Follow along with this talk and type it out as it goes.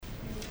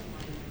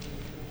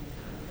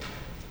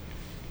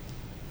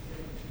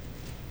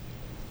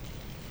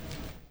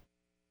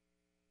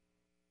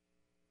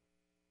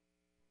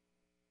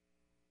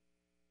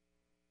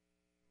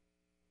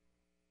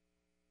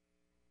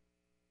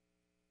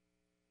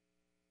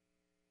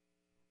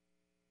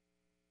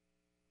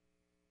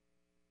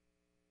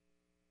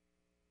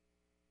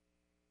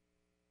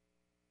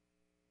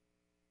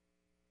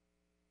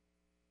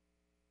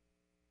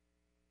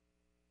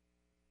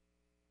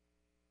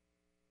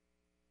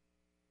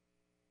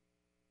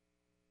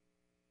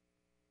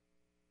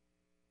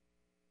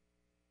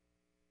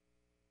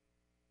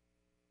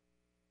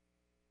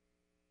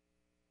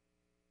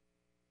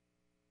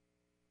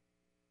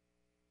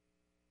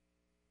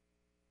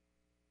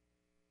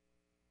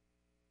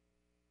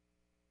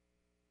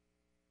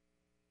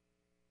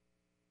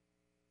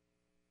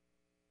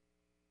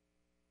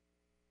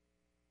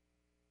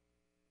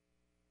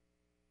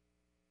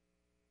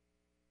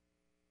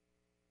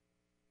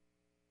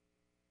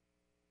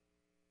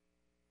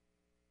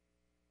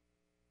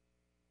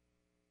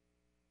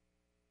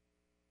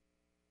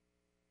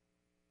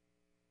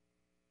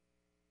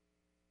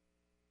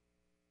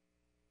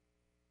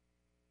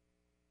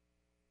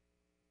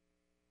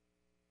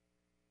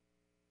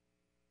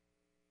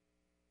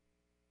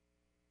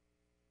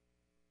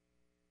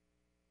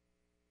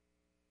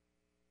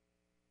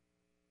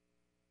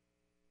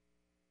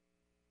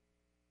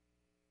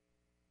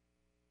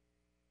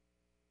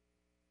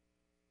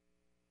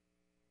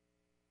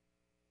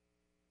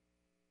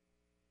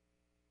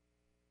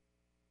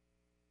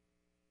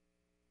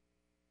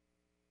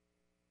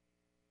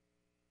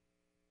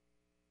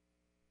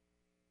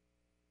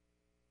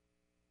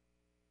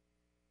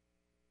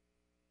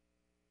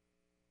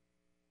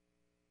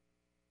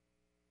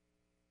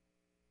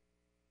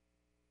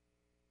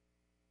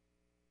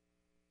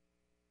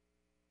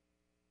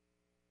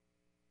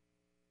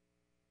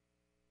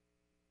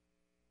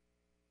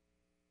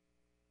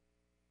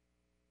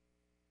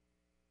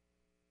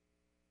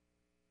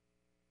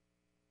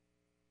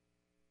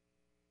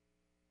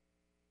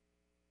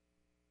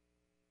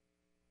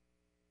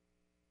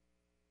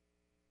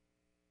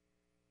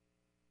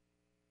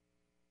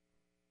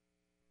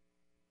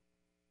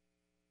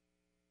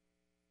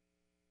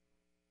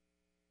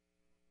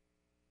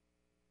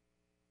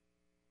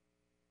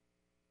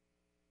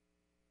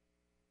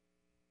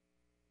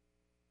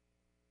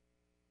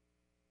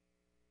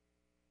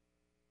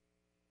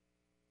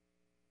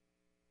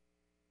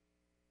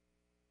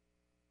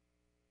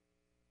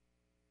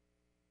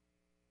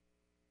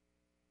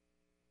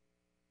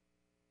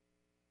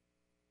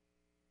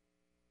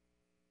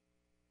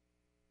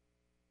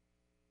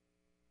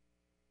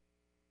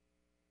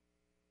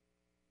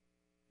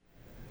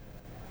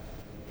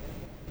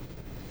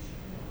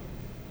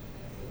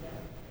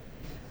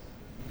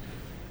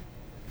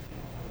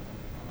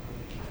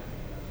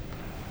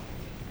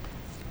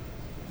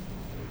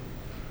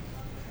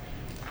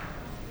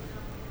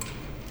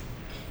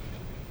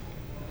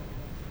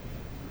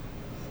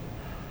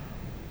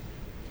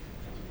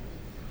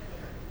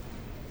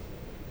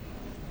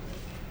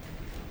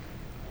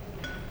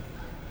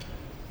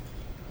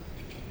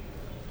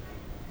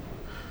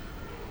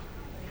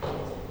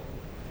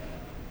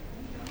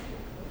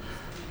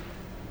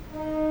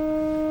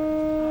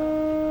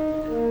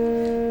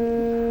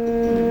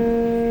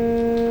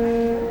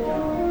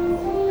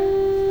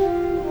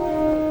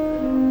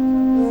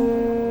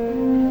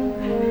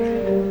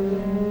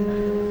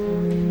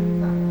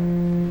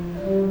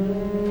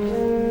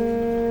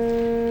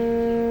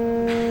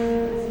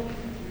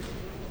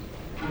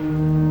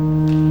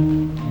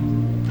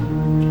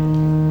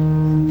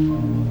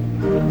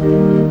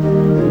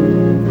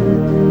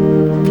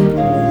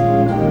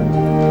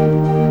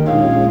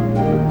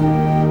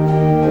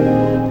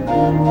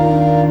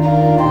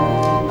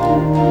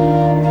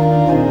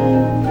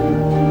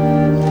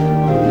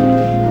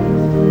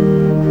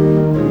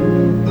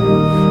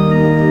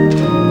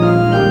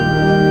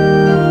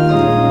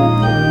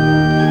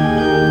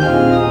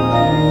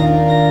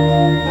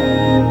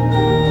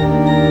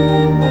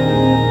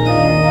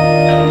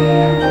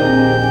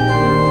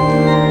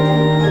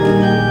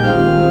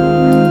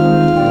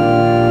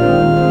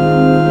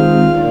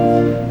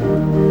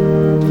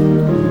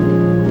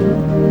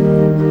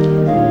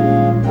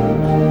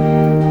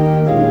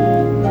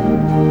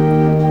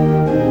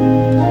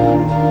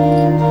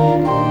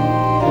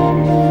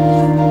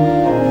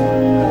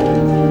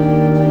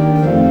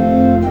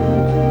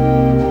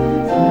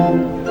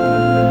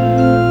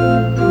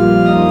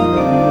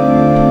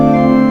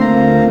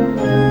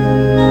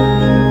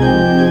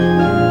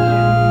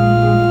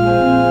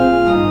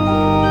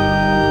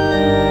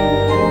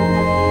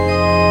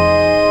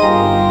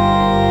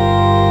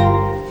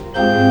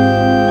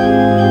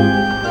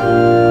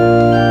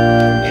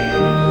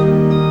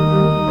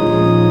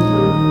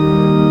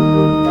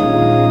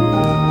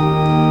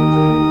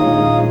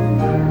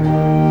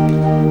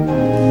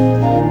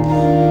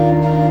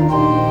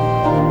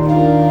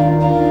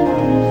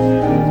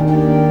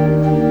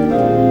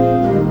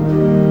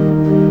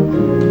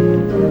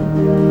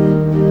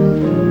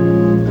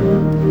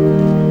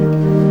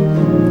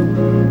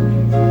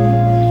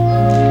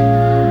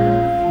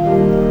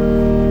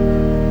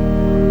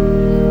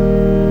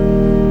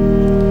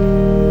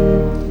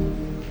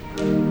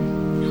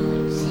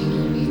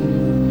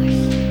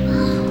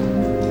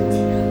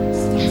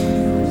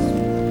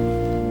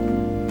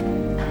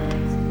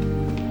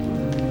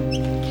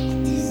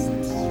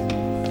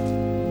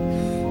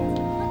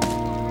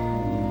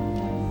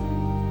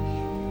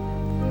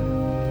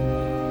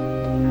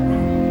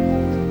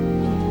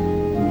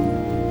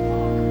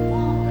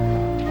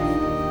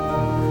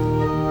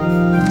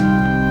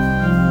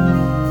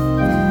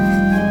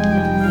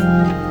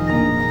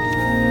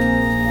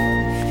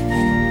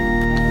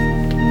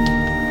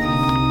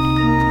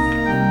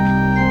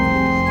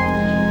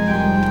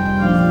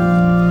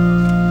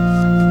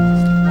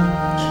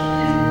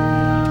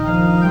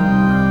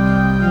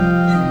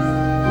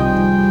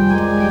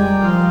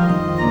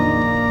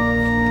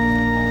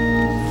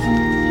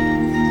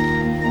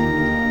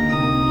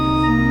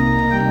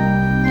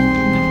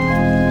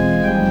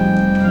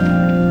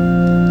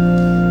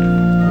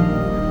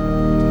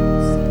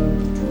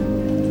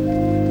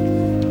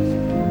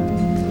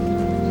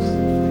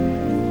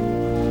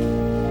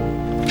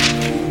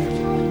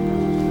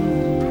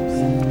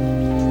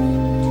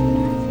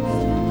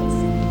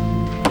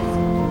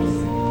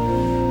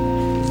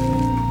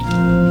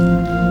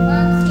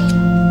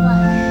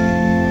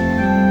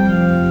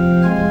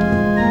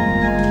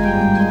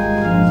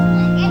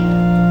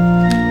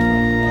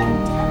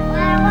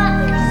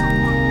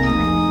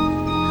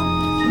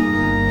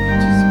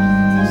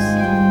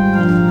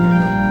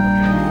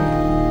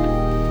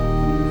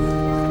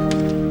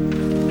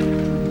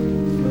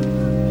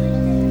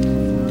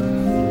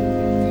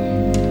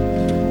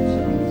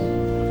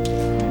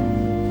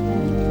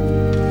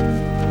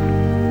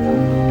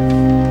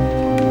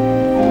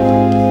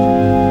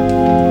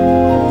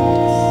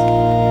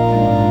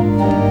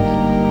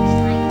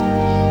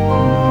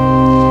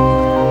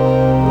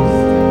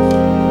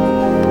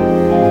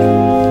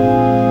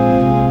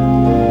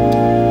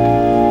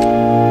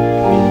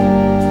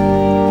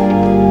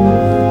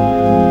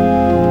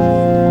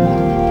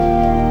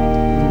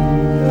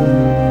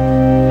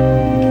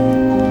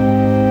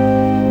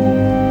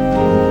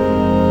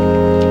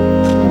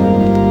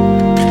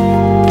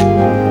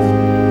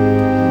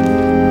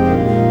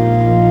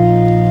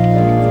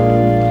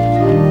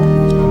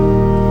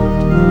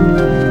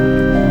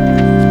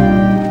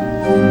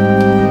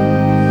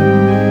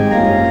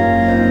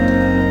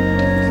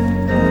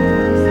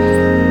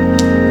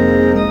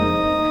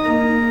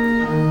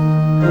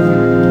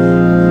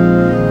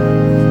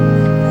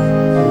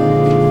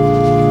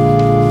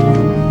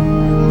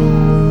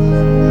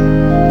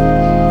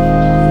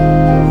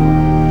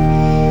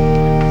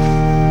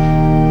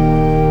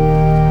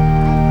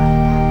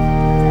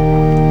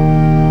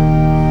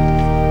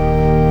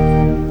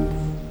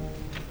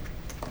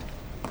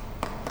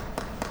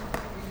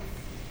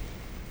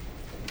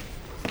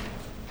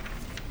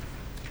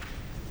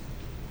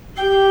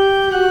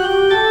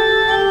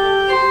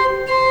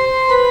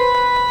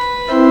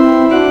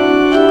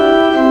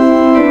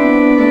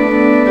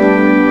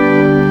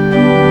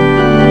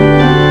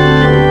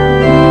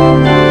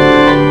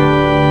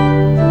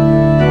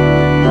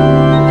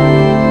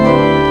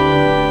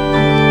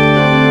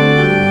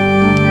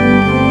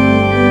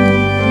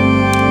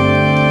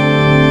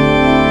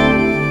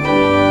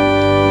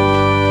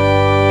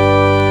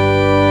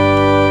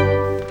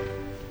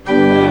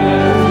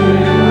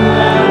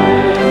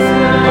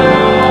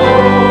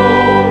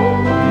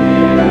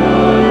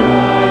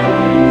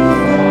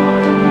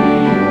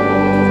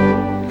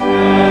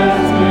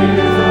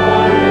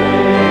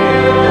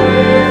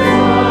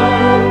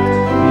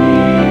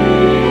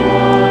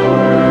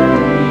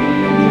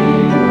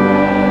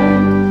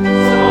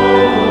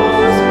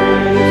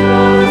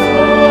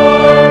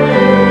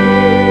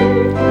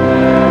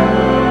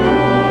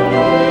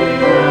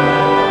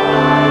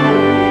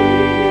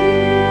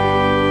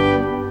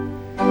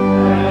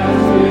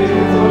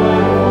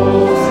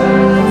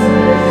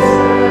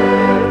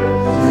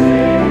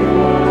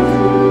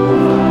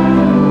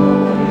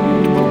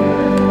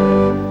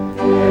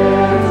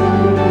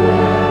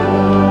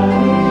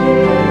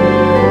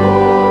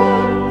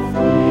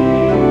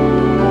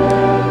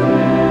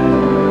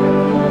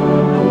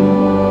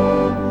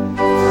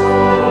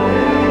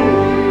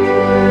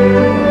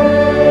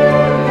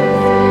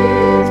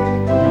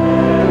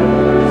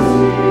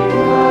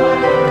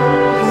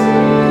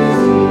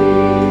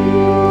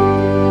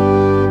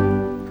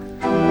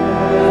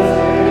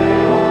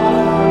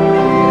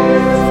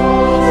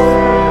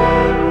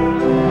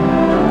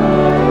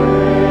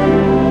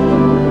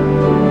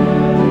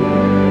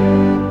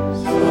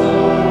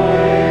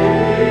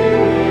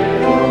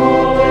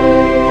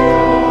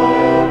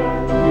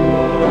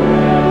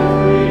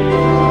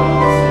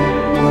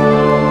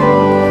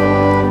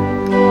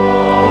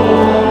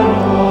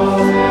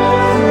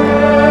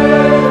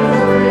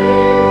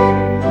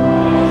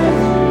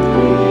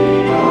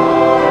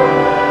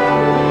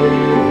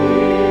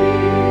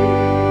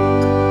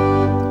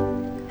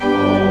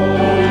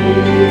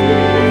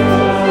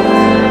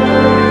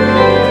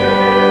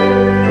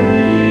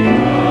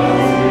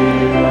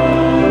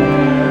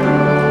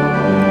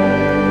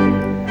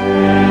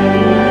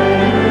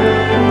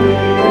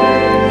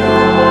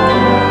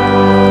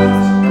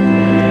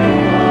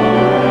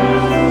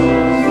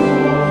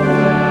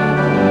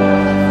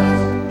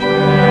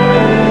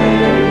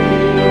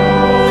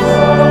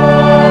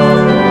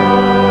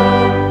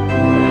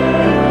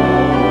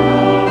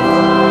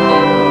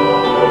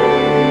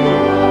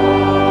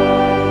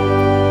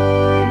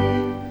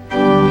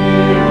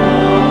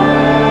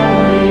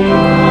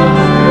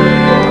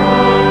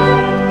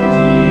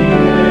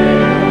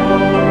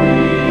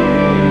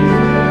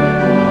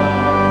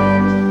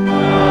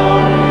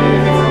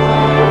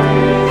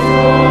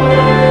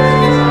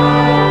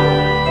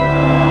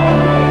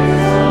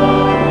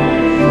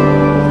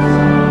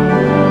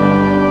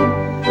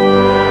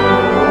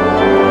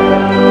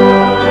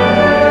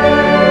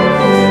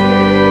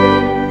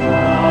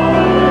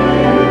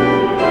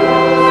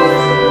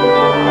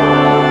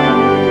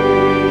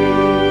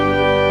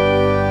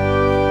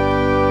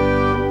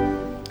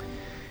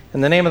In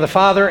the name of the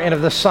Father, and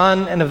of the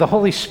Son, and of the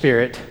Holy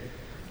Spirit.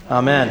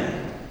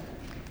 Amen.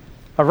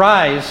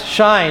 Arise,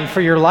 shine, for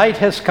your light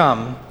has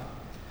come.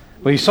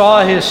 We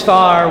saw his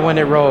star when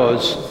it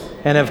rose,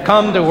 and have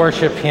come to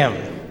worship him.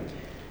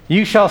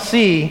 You shall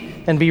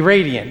see and be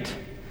radiant.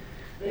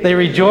 They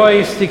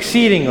rejoiced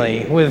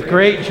exceedingly with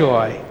great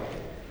joy.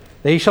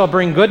 They shall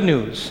bring good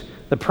news,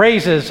 the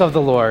praises of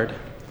the Lord.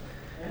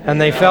 And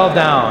they fell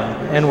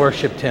down and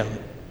worshiped him.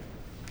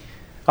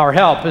 Our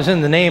help is in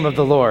the name of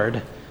the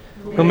Lord,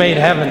 who made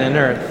heaven and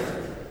earth.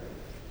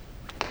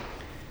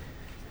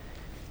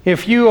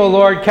 If you, O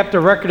Lord, kept a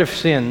record of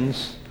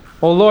sins,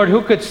 O Lord,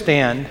 who could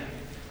stand?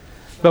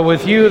 But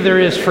with you there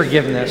is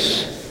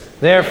forgiveness.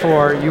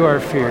 Therefore you are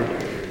feared.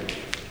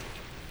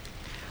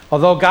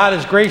 Although God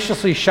has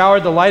graciously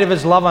showered the light of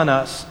his love on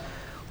us,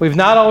 we've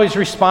not always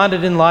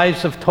responded in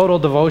lives of total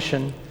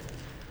devotion.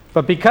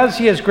 But because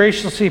he has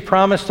graciously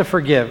promised to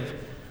forgive,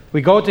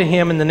 we go to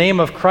him in the name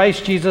of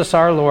Christ Jesus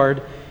our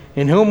Lord,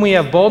 in whom we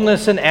have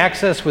boldness and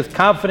access with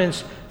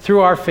confidence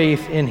through our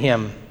faith in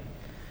him.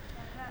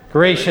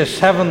 Gracious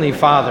Heavenly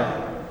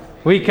Father,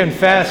 we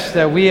confess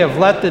that we have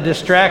let the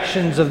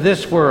distractions of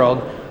this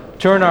world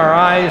turn our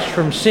eyes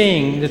from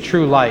seeing the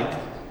true light.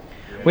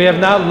 We have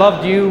not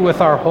loved you with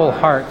our whole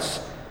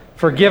hearts.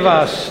 Forgive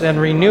us and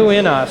renew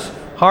in us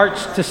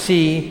hearts to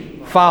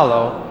see,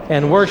 follow,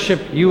 and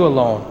worship you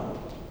alone.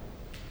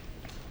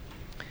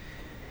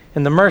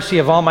 In the mercy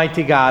of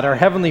Almighty God, our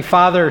Heavenly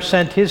Father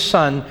sent his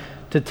Son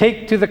to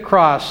take to the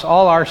cross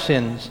all our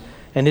sins,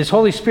 and his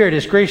Holy Spirit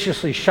has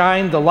graciously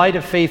shined the light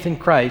of faith in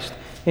Christ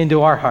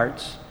into our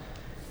hearts.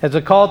 As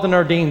a called and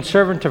ordained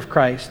servant of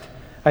Christ,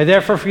 I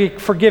therefore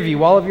forgive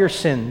you all of your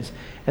sins,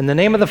 in the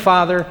name of the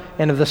Father,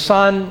 and of the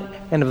Son,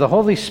 and of the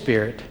Holy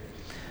Spirit.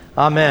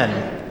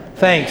 Amen.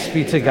 Thanks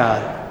be to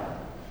God.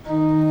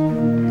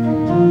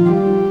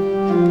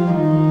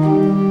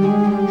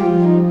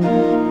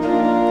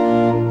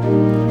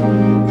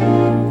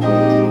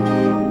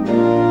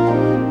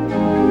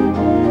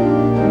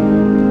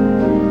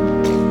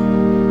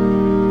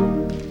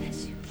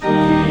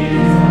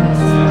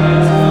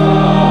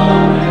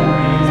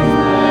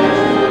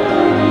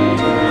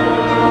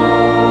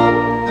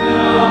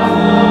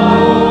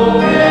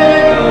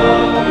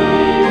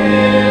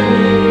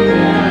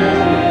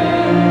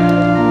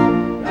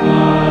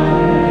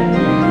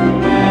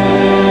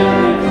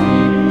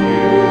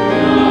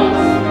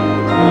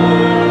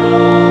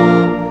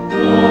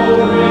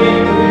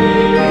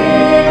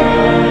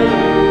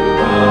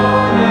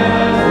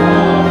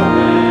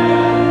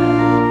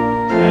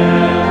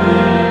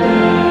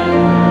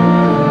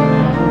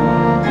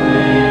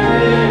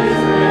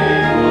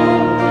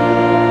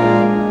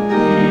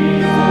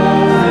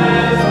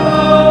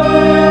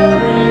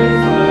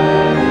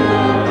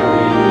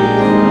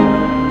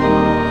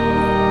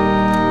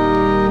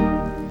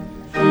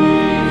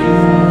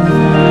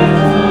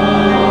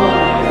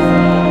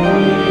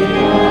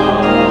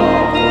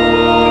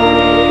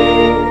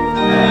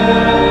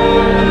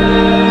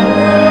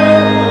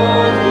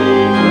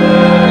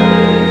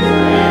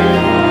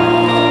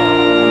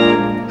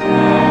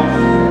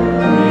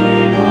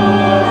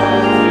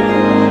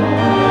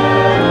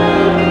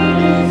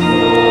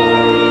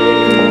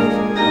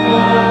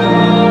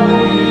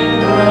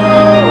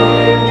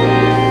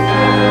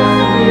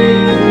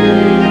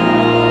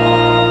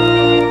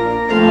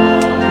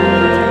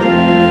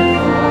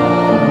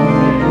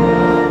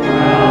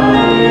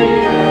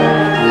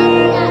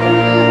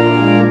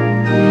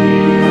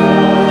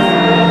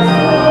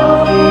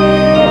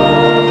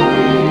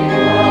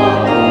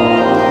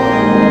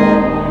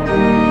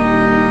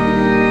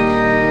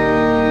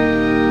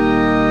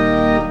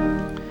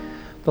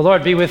 The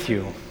Lord be with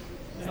you.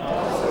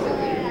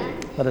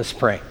 Let us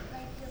pray.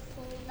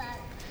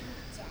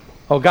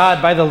 O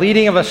God, by the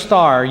leading of a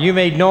star, you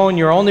made known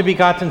your only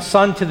begotten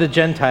Son to the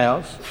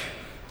Gentiles.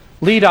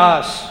 Lead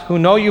us, who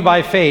know you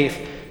by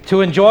faith, to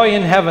enjoy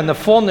in heaven the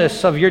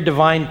fullness of your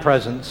divine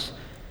presence.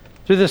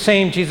 Through the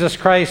same Jesus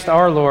Christ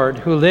our Lord,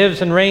 who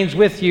lives and reigns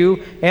with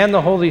you and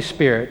the Holy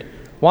Spirit,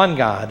 one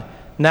God,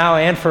 now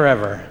and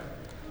forever.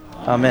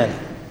 Amen.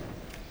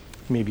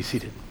 You may be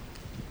seated.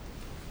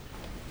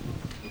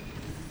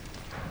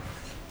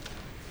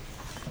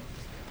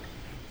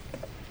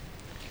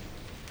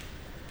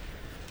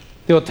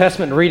 The Old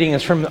Testament reading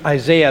is from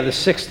Isaiah, the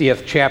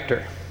 60th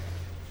chapter.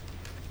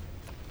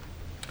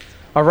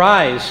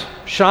 Arise,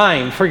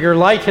 shine, for your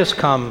light has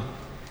come,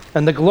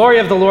 and the glory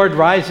of the Lord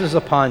rises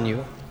upon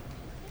you.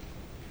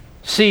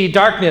 See,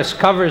 darkness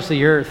covers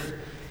the earth,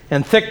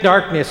 and thick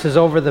darkness is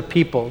over the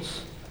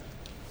peoples.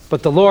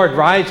 But the Lord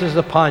rises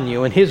upon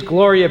you, and his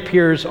glory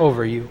appears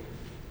over you.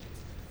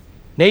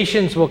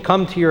 Nations will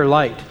come to your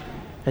light,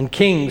 and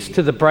kings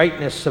to the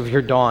brightness of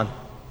your dawn.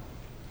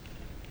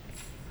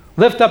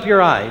 Lift up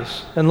your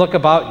eyes and look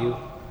about you.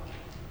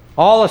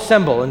 All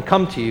assemble and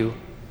come to you.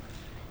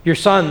 Your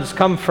sons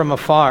come from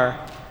afar,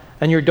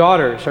 and your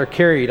daughters are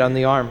carried on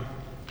the arm.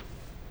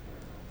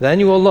 Then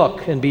you will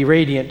look and be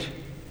radiant.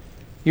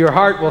 Your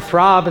heart will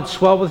throb and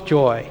swell with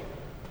joy.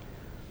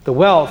 The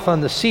wealth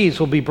on the seas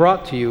will be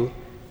brought to you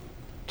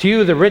To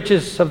you the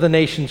riches of the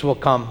nations will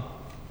come.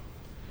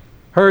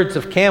 Herds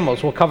of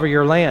camels will cover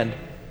your land,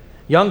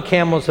 young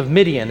camels of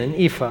Midian and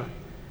Ephah,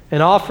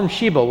 and all from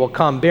Sheba will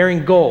come,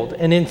 bearing gold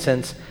and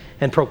incense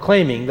and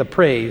proclaiming the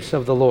praise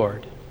of the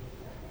Lord.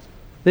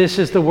 This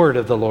is the word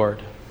of the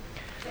Lord.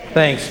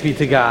 Thanks be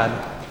to God.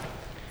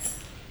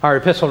 Our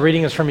epistle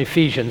reading is from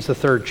Ephesians, the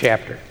 3rd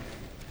chapter.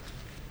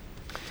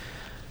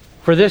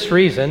 For this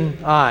reason,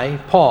 I,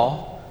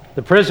 Paul,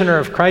 the prisoner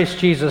of Christ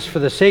Jesus, for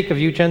the sake of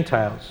you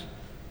Gentiles.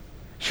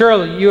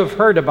 Surely you have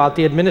heard about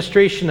the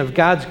administration of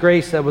God's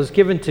grace that was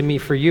given to me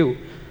for you,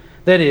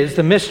 that is,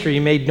 the mystery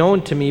made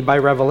known to me by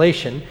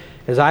revelation,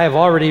 as I have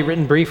already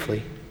written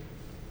briefly.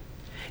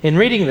 In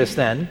reading this,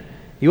 then,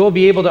 you will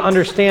be able to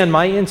understand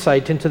my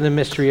insight into the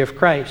mystery of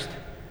Christ,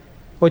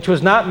 which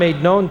was not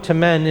made known to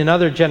men in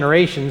other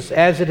generations,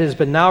 as it has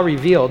been now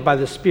revealed by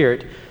the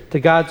Spirit to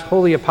God's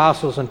holy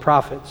apostles and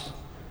prophets.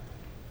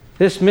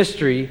 This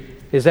mystery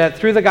is that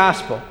through the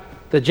gospel,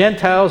 the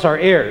Gentiles are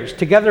heirs,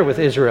 together with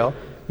Israel,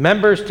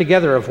 members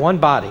together of one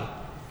body,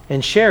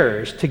 and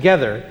sharers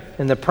together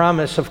in the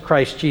promise of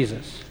Christ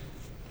Jesus.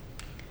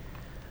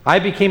 I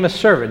became a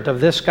servant of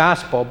this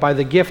gospel by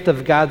the gift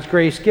of God's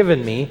grace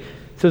given me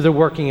through the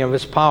working of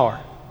his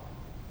power.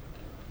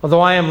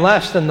 Although I am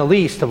less than the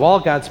least of all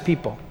God's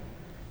people,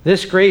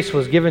 this grace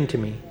was given to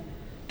me,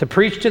 to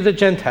preach to the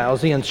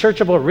Gentiles the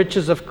unsearchable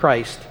riches of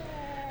Christ,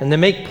 and to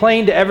make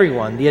plain to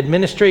everyone the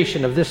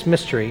administration of this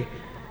mystery,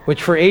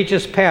 which for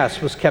ages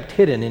past was kept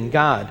hidden in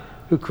God,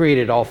 who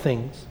created all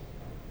things.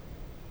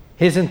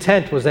 His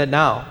intent was that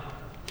now,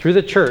 through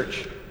the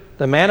church,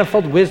 the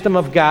manifold wisdom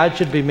of God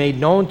should be made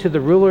known to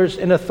the rulers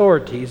and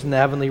authorities in the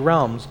heavenly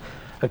realms,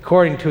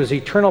 according to his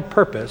eternal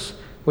purpose,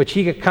 which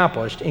he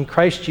accomplished in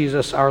Christ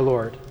Jesus our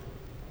Lord.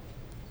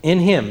 In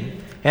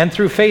him, and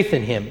through faith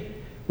in him,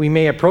 we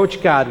may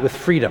approach God with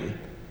freedom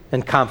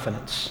and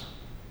confidence.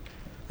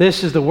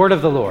 This is the word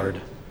of the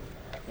Lord.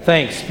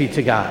 Thanks be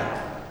to God.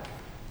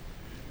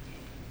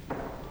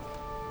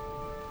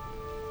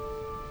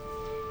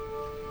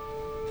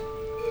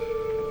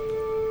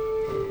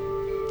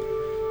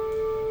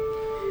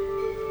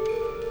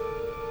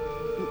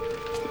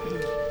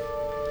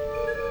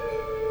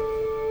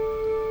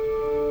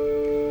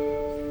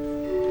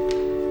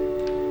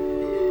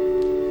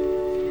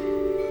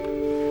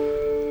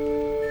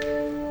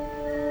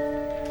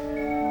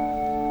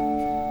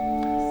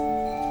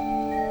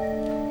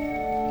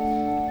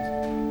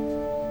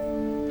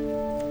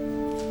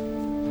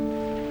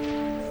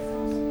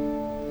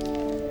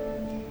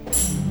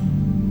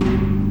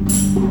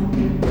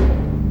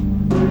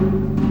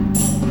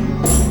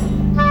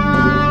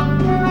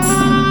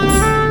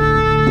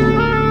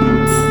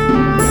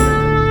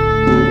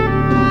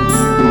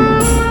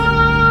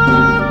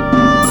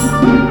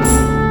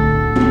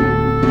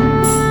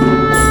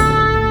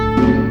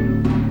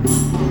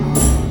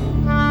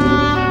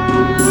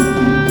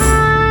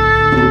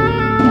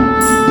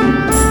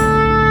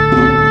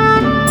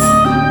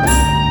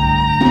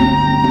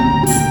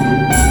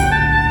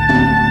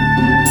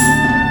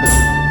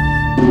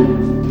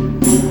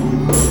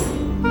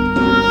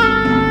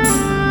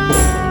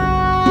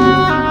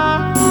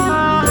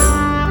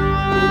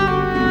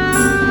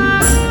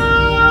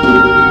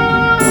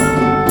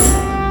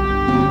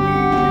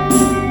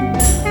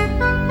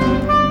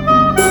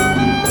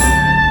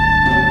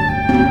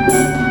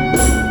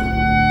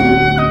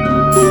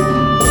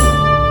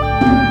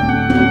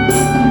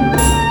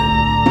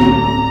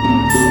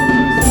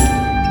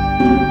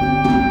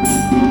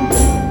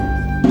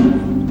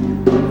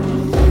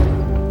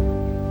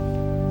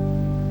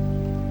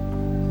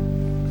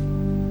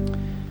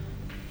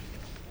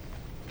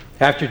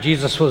 After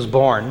Jesus was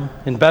born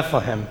in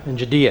Bethlehem in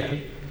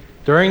Judea,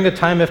 during the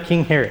time of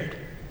King Herod,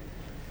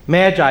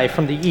 Magi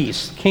from the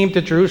east came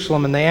to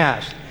Jerusalem, and they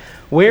asked,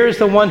 "Where is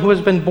the one who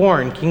has been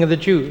born, King of the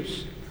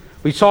Jews?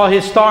 We saw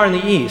his star in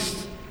the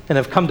east and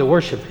have come to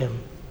worship him."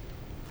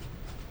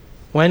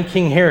 When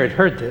King Herod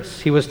heard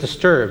this, he was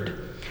disturbed,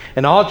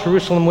 and all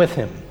Jerusalem with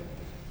him.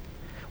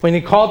 When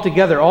he called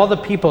together all the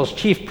people's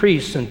chief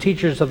priests and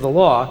teachers of the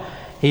law,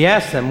 he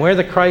asked them where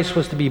the Christ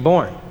was to be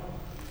born.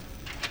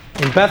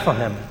 "In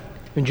Bethlehem,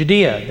 in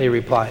Judea," they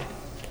replied,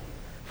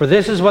 "for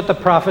this is what the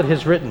prophet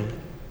has written.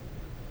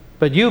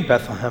 But you,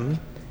 Bethlehem,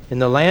 in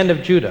the land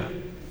of Judah,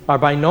 are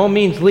by no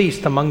means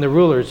least among the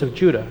rulers of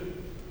Judah.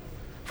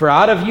 For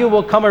out of you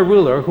will come a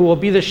ruler who will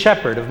be the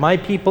shepherd of my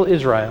people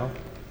Israel."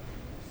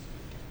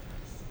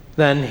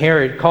 Then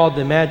Herod called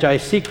the Magi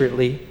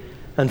secretly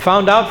and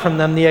found out from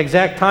them the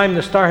exact time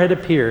the star had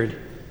appeared.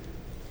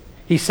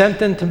 He sent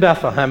them to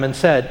Bethlehem and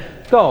said,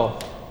 "Go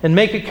and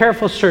make a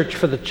careful search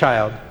for the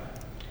child.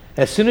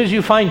 As soon as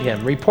you find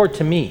him, report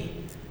to me,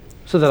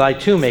 so that I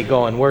too may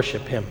go and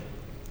worship him."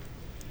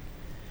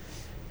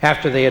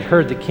 After they had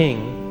heard the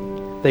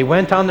king, they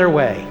went on their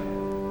way,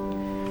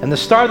 and the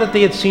star that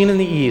they had seen in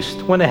the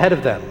east went ahead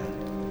of them,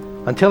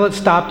 until it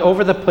stopped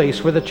over the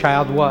place where the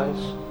child was.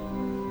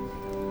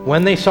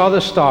 When they saw the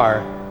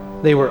star,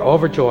 they were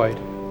overjoyed.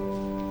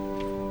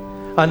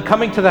 On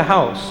coming to the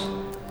house,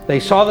 they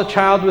saw the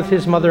child with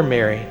his mother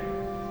Mary,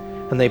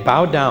 and they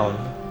bowed down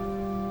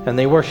and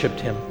they worshipped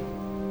him.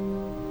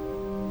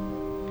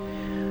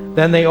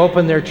 Then they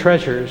opened their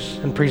treasures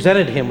and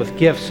presented him with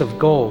gifts of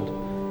gold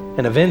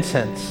and of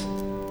incense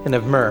and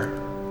of myrrh.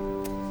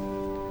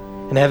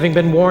 And having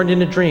been warned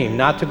in a dream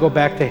not to go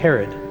back to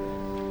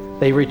Herod,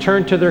 they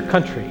returned to their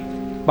country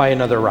by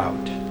another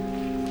route.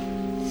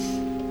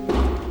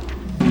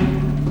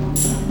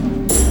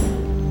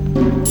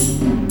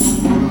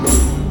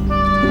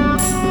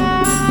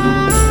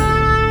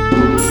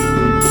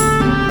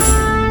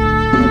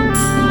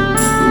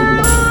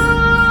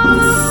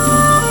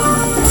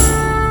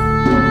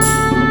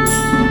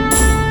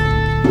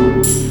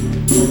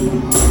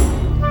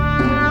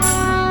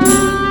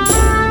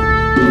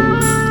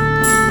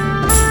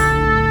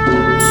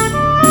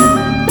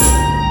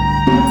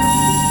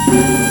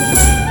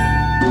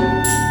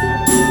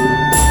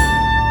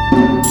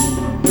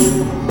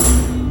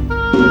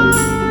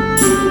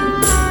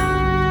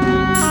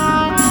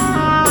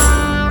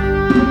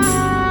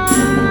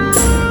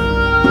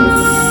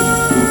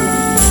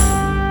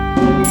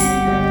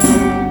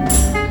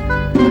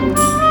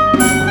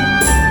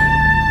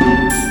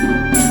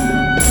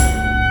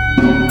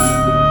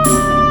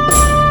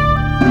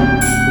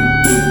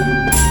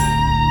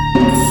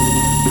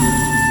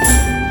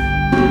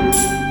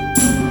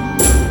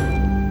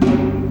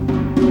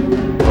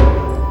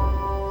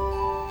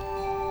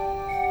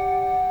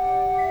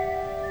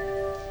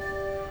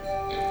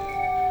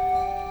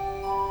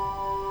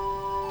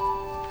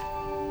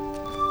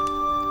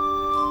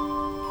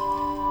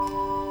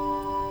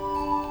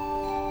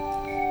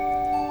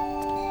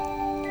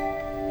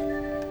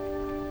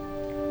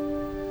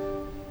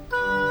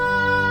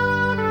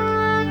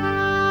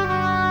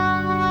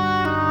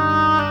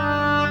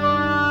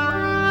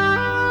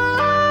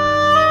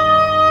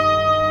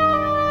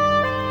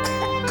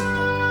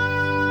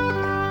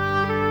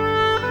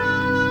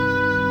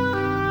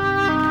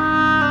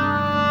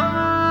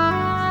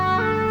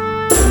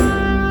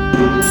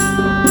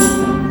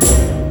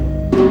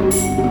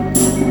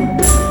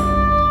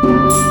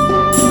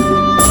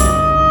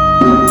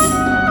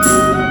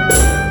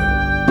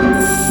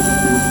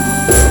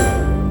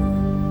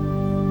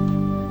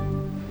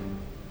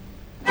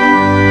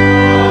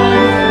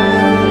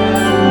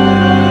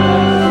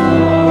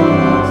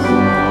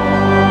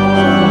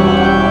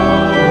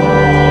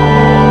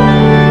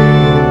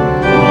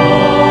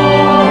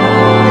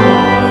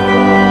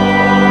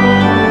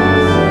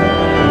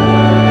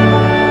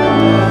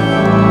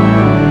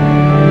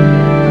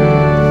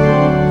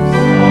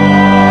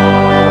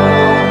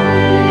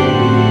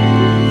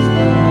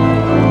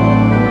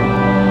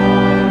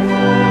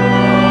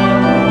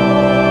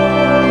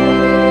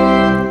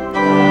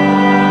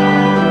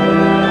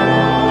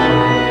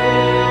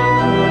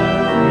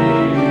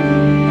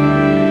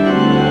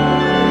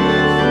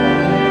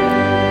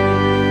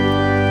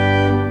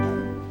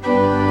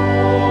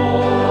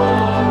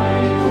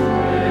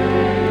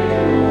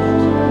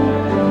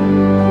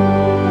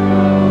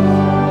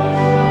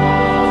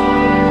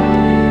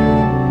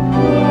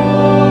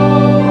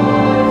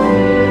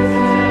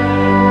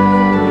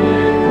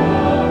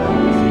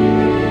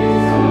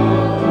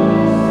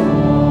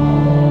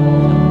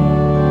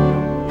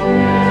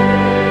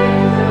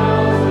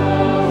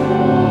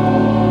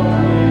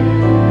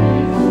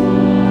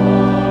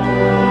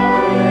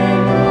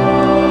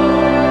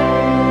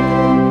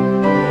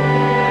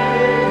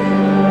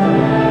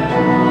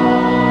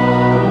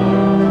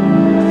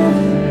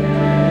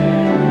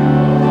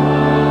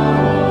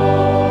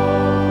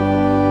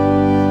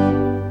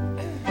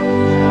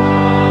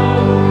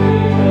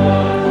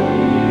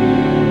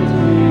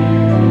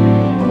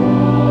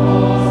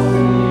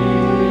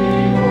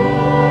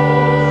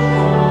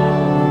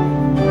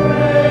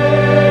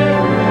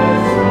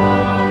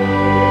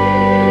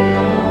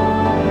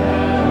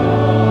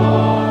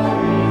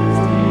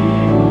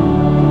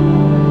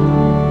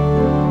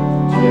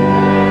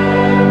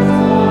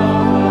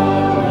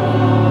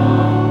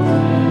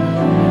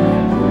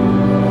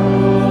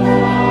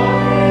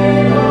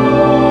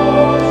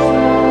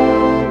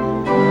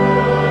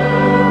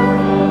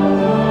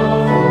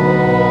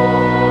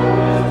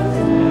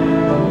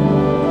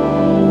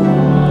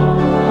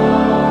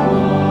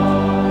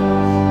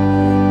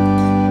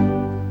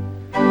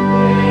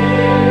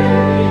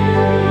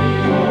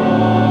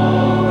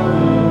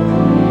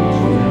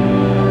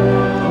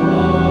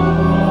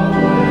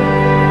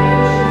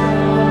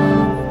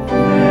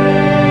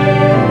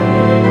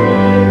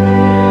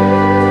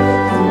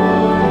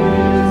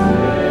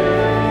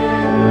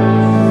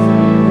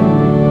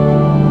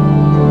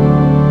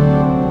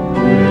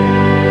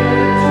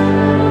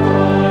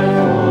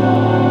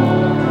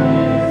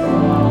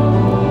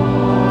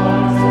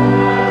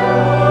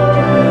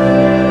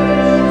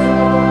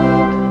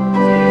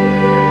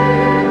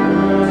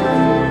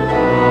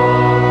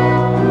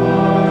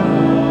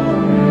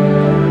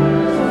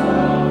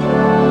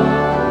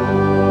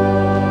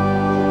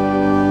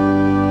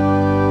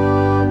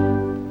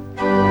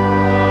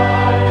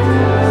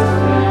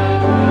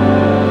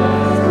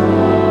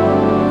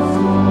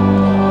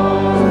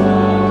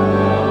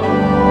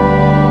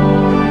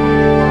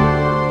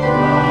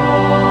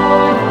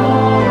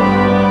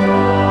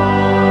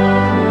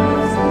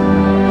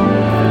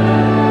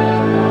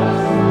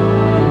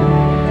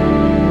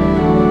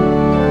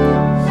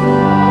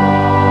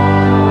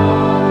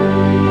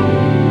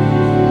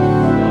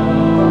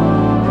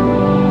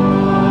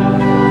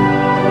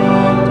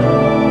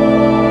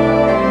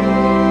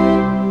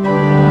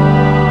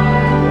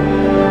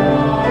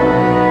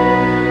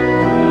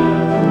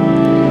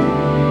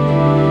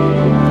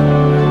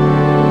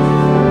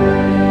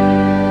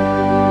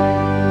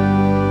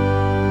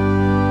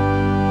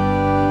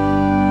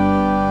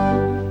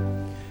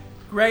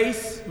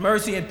 Grace,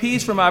 mercy, and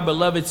peace from our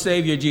beloved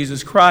Savior,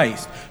 Jesus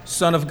Christ,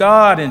 Son of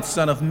God and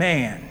Son of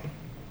Man.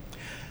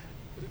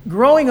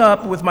 Growing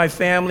up with my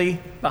family,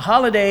 the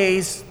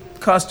holidays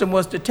custom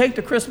was to take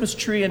the Christmas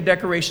tree and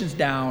decorations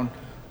down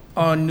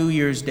on New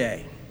Year's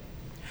Day.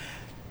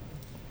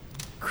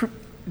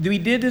 We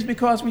did this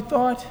because we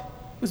thought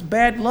it was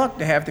bad luck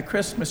to have the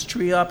Christmas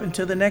tree up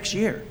until the next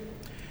year.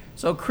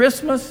 So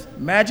Christmas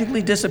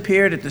magically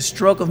disappeared at the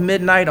stroke of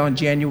midnight on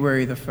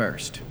January the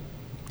 1st.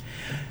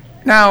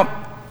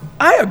 Now,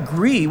 I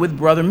agree with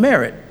Brother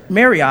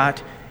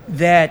Marriott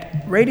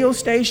that radio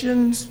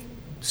stations,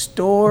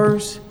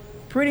 stores,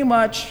 pretty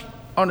much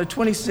on the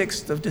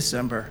 26th of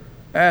December,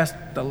 that's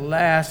the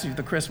last of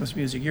the Christmas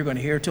music you're going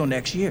to hear till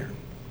next year.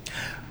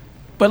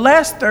 But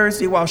last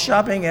Thursday, while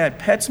shopping at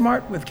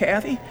PetSmart with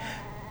Kathy,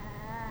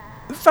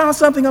 we found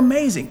something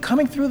amazing.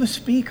 Coming through the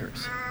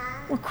speakers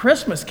were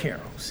Christmas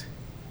carols.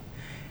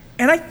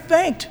 And I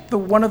thanked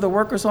one of the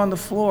workers on the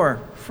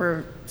floor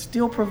for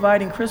still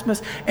providing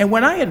Christmas. And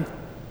when I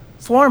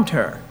informed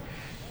her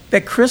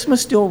that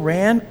Christmas still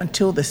ran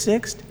until the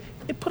 6th,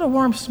 it put a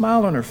warm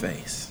smile on her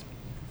face.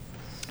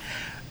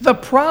 The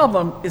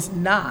problem is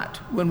not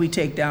when we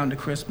take down the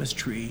Christmas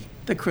tree,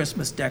 the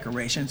Christmas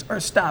decorations, or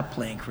stop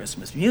playing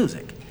Christmas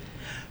music.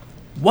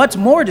 What's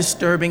more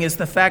disturbing is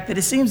the fact that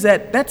it seems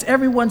that that's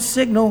everyone's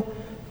signal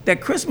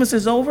that Christmas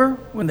is over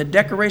when the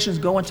decorations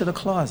go into the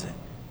closet.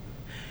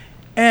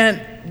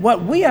 And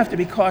what we have to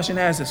be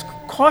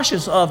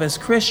cautious of as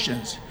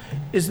Christians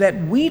is that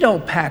we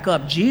don't pack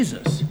up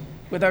Jesus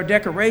with our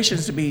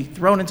decorations to be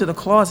thrown into the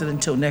closet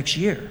until next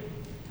year.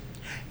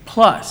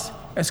 Plus,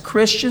 as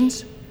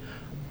Christians,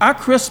 our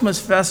Christmas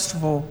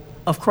festival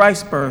of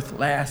Christ's birth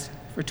lasts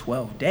for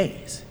 12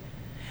 days,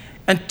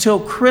 until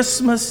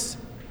Christmas,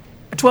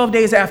 12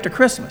 days after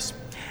Christmas,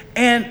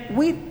 and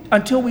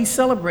until we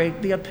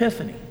celebrate the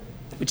Epiphany,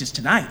 which is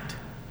tonight.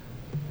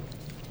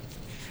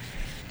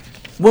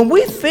 When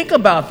we think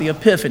about the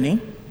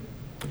Epiphany,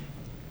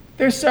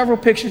 there's several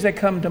pictures that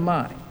come to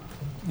mind.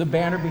 The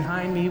banner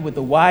behind me with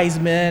the wise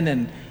men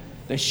and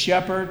the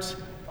shepherds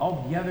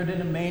all gathered in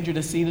the manger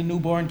to see the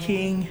newborn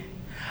king.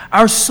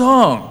 Our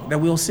song that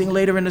we'll sing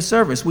later in the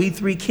service, We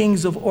Three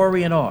Kings of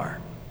Orient Are.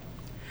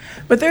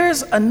 But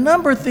there's a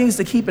number of things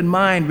to keep in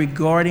mind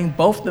regarding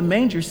both the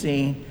manger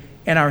scene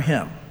and our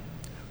hymn.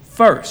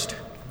 First,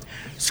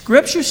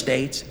 Scripture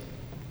states,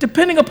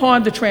 depending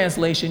upon the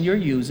translation you're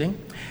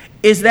using,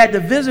 is that the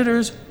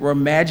visitors were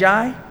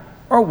magi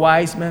or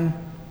wise men,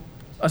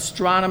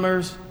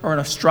 astronomers or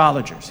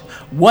astrologers.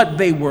 What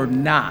they were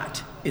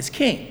not is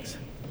kings.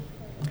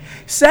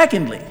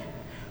 Secondly,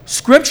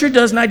 Scripture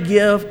does not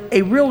give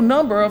a real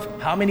number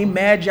of how many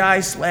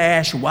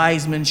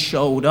magi/wise men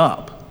showed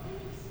up.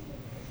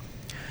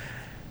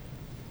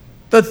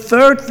 The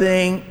third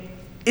thing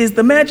is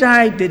the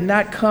Magi did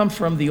not come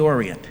from the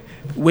Orient,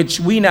 which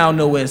we now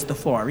know as the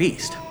Far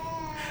East,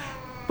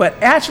 but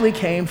actually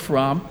came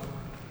from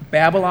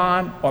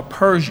Babylon or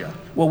Persia,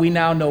 what we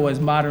now know as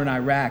modern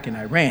Iraq and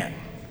Iran.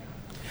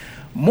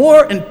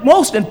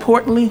 Most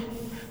importantly,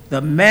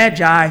 the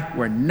Magi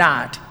were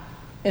not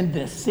in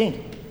this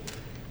scene.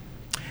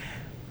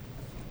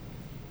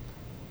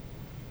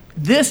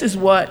 This is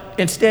what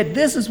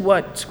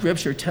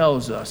Scripture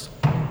tells us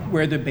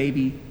where the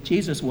baby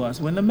Jesus was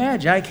when the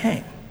Magi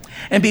came.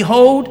 And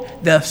behold,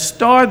 the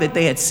star that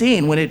they had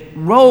seen when it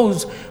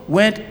rose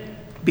went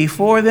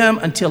before them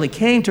until it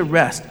came to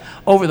rest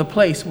over the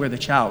place where the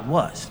child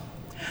was.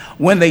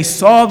 When they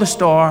saw the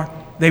star,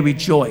 they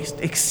rejoiced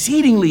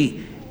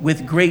exceedingly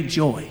with great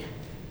joy.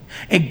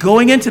 And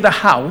going into the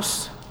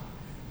house,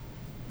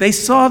 they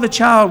saw the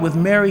child with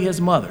Mary his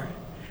mother,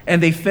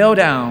 and they fell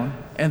down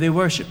and they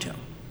worshiped him.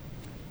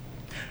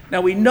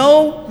 Now we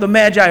know the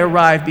Magi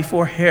arrived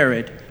before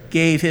Herod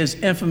gave his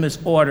infamous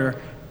order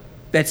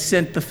that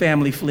sent the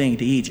family fleeing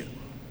to Egypt.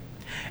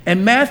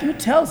 And Matthew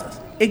tells us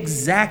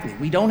exactly,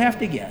 we don't have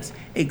to guess,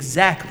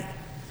 exactly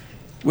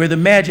where the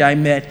Magi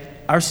met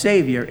our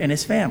Savior and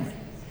his family.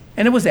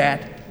 And it was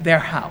at their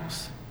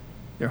house,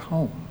 their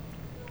home.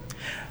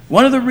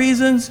 One of the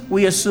reasons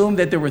we assume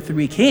that there were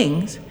three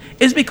kings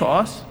is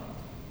because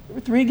there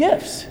were three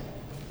gifts.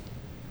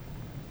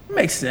 It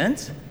makes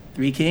sense.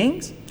 3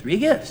 kings, 3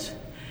 gifts.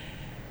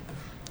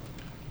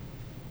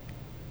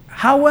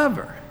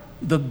 However,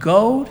 the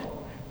gold,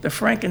 the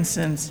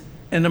frankincense,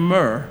 and the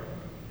myrrh,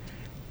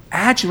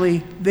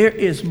 actually, there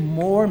is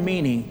more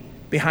meaning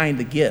behind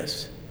the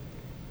gifts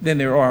than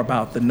there are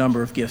about the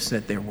number of gifts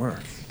that there were.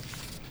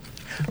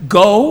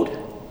 Gold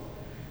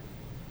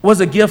was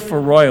a gift for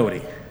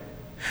royalty.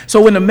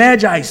 So when the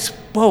Magi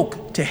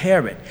spoke to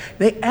Herod,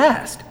 they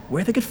asked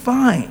where they could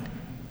find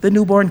the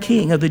newborn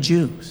king of the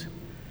Jews.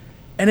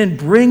 And in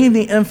bringing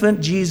the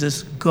infant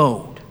Jesus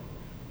gold,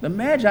 the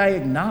Magi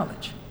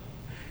acknowledged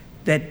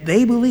that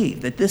they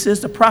believe that this is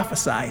the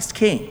prophesied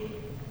king.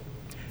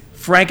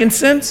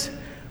 Frankincense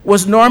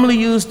was normally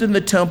used in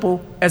the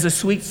temple as a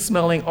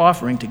sweet-smelling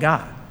offering to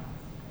God.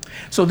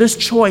 So this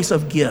choice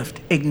of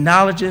gift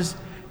acknowledges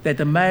that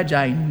the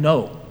Magi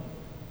know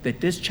that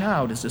this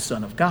child is the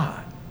Son of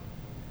God.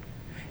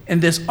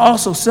 And this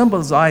also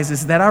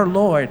symbolizes that our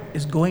Lord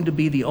is going to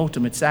be the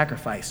ultimate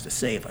sacrifice to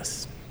save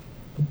us.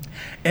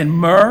 And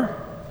myrrh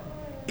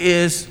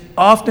is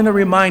often a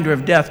reminder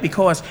of death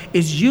because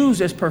it's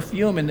used as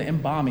perfume in the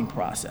embalming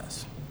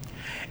process.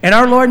 And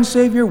our Lord and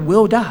Savior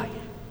will die.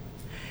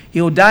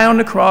 He'll die on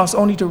the cross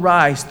only to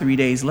rise 3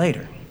 days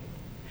later.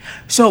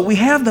 So we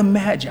have the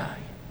Magi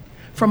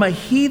from a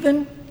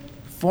heathen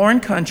foreign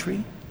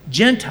country,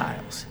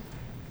 Gentiles,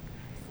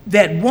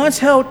 that once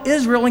held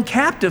Israel in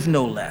captive,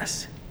 no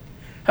less,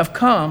 have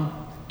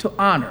come to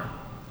honor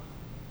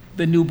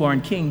the newborn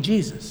King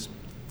Jesus.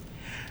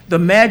 The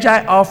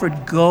Magi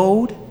offered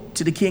gold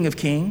to the King of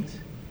Kings.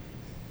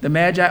 The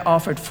Magi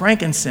offered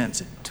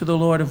frankincense to the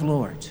Lord of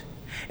Lords.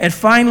 And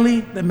finally,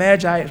 the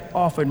Magi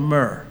offered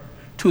myrrh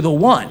to the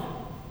one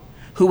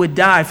who would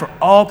die for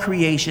all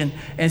creation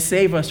and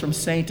save us from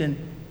Satan,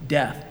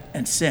 death,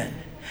 and sin.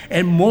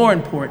 And more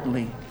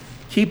importantly,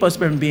 keep us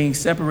from being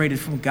separated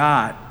from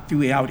God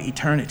throughout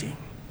eternity.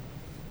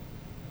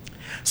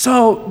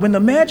 So when the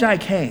Magi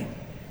came,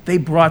 they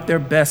brought their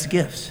best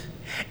gifts.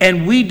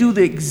 And we do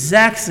the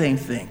exact same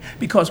thing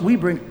because we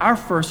bring our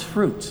first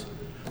fruits,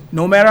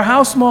 no matter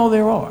how small they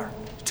are,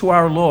 to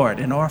our Lord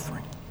in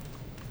offering.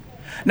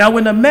 Now,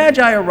 when the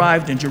Magi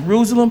arrived in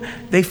Jerusalem,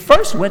 they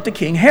first went to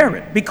King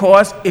Herod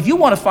because if you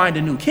want to find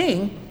a new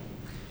king,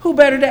 who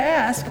better to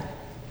ask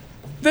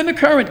than the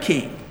current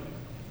king?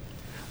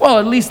 Well,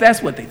 at least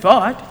that's what they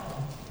thought.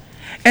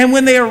 And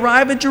when they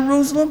arrived at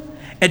Jerusalem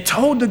and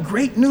told the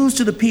great news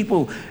to the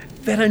people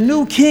that a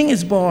new king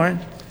is born,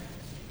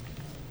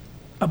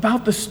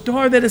 about the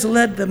star that has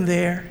led them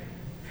there,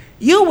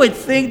 you would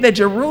think that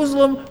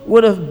Jerusalem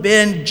would have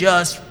been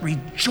just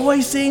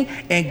rejoicing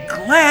and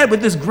glad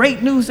with this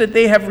great news that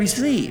they have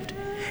received.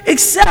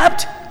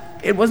 Except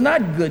it was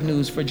not good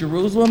news for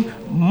Jerusalem,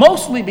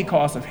 mostly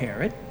because of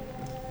Herod.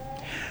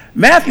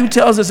 Matthew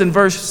tells us in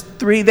verse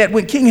 3 that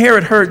when King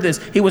Herod heard this,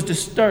 he was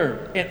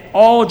disturbed, and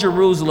all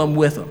Jerusalem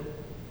with him.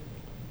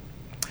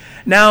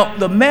 Now,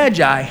 the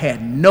Magi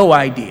had no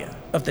idea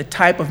of the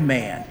type of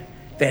man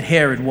that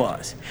Herod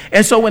was.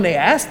 And so when he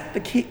asked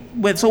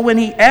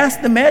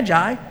the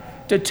Magi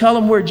to tell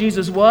him where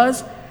Jesus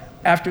was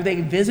after they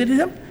visited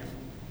him,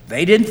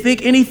 they didn't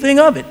think anything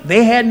of it.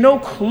 They had no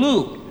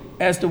clue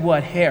as to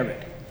what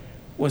Herod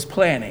was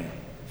planning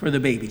for the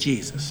baby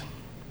Jesus.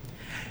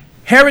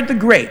 Herod the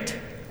Great,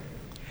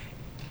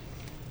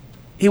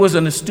 he was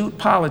an astute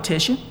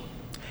politician.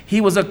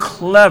 He was a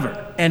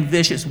clever and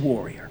vicious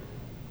warrior.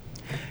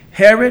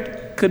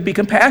 Herod could be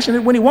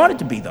compassionate when he wanted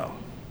to be, though.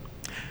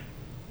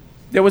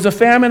 There was a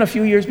famine a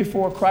few years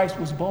before Christ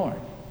was born,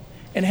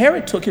 and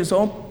Herod took his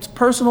own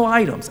personal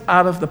items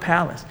out of the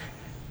palace.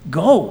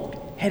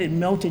 Gold had it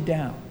melted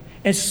down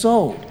and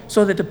sold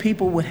so that the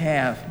people would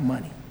have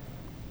money.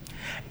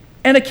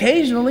 And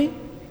occasionally,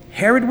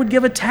 Herod would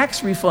give a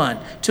tax refund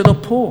to the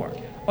poor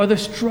or the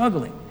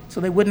struggling so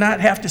they would not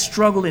have to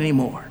struggle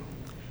anymore.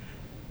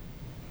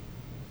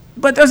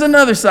 But there's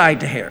another side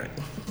to Herod.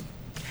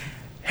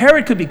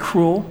 Herod could be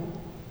cruel,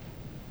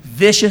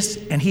 vicious,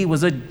 and he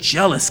was a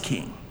jealous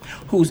king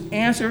whose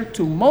answer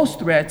to most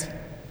threats,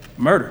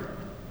 murder.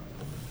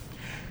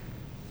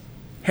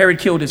 Herod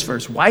killed his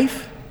first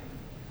wife,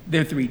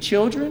 their 3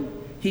 children.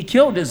 He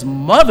killed his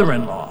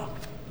mother-in-law.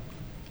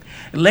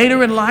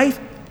 Later in life,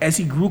 as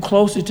he grew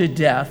closer to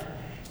death,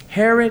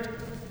 Herod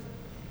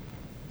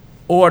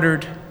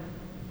ordered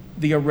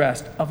the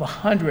arrest of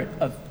 100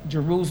 of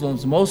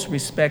Jerusalem's most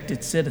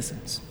respected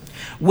citizens,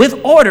 with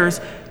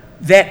orders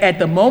that at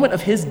the moment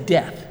of his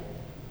death,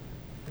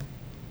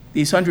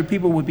 these 100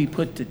 people would be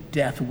put to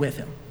death with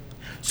him,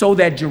 so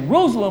that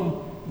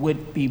Jerusalem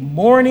would be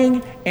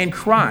mourning and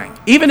crying,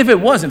 even if it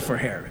wasn't for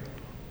Herod.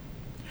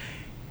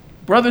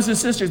 Brothers and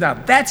sisters, now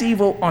that's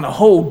evil on a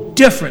whole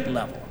different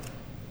level.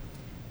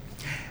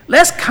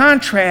 Let's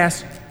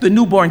contrast the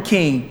newborn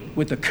king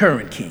with the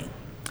current king.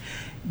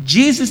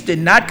 Jesus did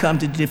not come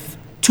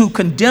to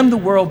condemn the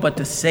world, but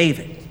to save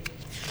it.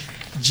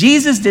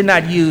 Jesus did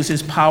not use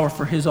his power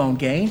for his own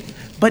gain,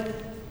 but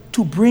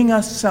to bring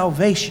us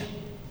salvation.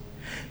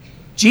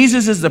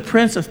 Jesus is the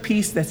Prince of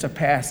Peace that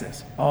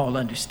surpasses all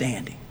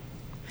understanding.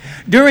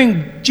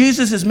 During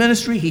Jesus'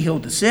 ministry, he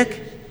healed the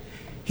sick.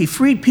 He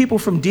freed people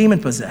from demon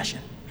possession.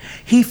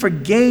 He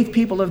forgave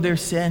people of their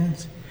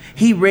sins.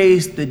 He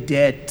raised the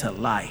dead to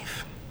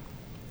life.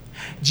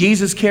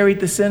 Jesus carried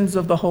the sins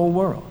of the whole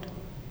world.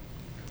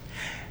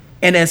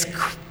 And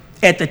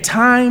at the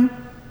time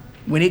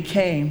when it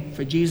came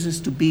for Jesus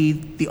to be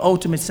the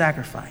ultimate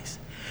sacrifice,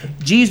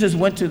 Jesus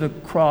went to the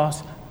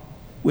cross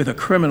with a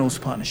criminal's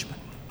punishment.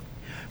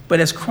 But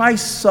as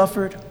Christ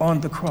suffered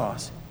on the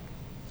cross,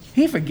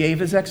 he forgave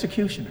his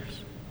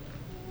executioners.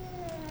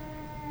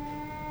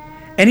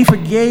 And he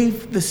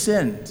forgave the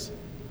sins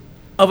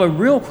of a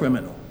real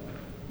criminal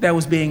that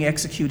was being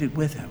executed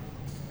with him.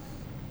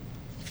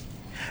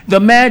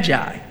 The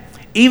Magi,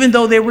 even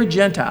though they were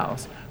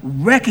Gentiles,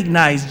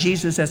 recognized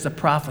Jesus as the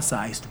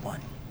prophesied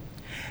one,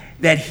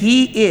 that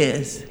he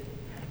is,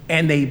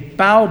 and they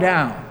bow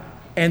down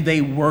and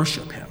they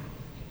worship him.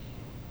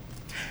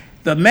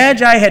 The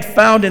Magi had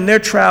found in their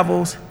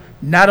travels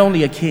not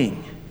only a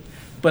king,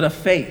 but a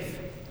faith,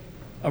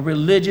 a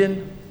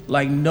religion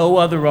like no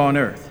other on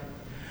earth.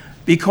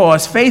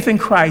 Because faith in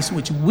Christ,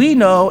 which we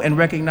know and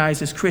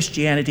recognize as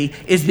Christianity,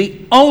 is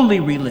the only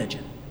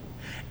religion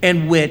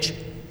in which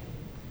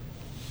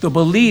the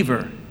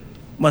believer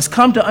must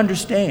come to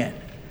understand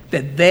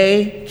that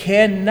they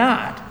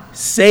cannot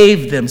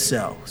save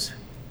themselves.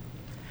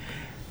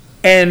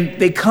 And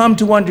they come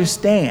to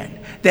understand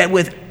that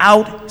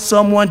without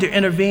someone to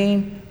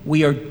intervene,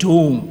 we are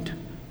doomed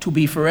to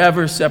be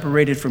forever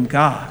separated from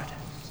God.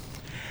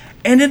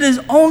 And it is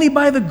only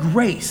by the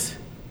grace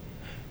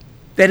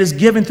that is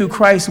given through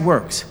Christ's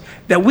works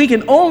that we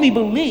can only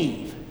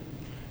believe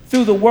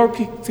through the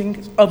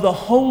working of the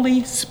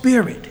Holy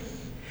Spirit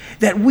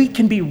that we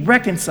can be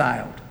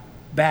reconciled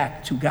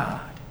back to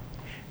God.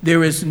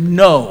 There is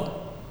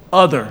no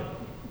other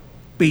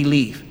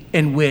belief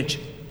in which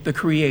the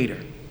Creator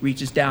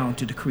reaches down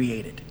to the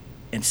created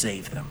and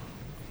saves them.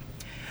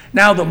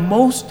 Now, the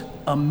most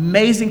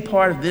amazing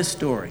part of this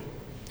story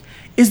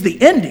is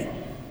the ending.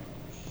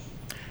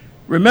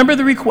 Remember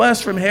the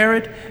request from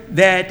Herod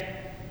that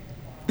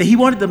he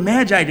wanted the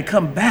Magi to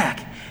come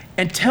back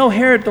and tell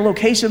Herod the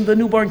location of the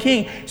newborn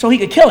king so he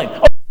could kill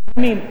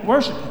him.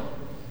 Worship him.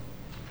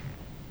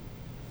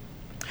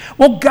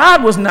 Well,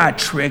 God was not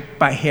tricked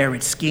by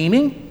Herod's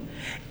scheming.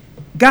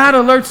 God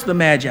alerts the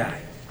Magi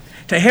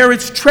to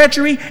Herod's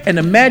treachery, and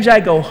the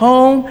Magi go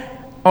home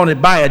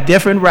by a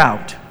different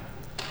route.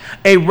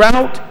 A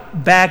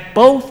route back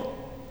both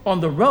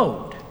on the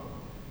road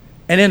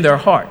and in their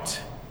hearts.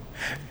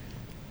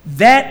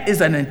 That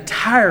is an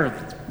entirely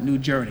new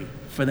journey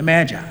for the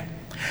Magi.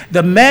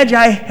 The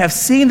Magi have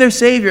seen their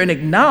Savior and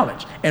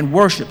acknowledged and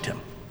worshiped him.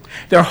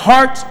 Their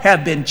hearts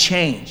have been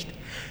changed.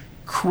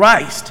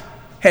 Christ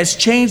has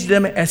changed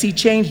them as he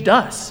changed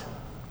us.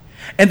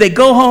 And they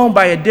go home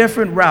by a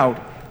different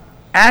route,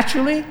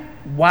 actually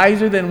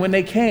wiser than when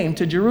they came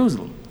to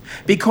Jerusalem.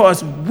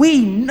 Because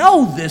we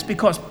know this,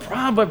 because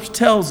Proverbs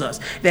tells us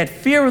that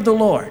fear of the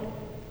Lord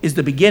is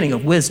the beginning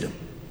of wisdom,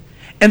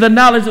 and the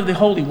knowledge of the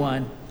Holy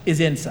One is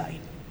insight.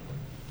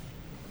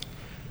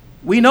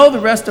 We know the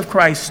rest of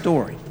Christ's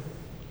story.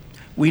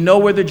 We know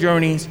where the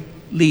journey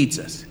leads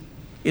us.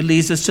 It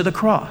leads us to the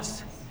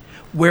cross,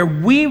 where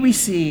we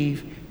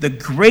receive the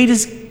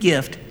greatest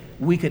gift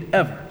we could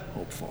ever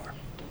hope for.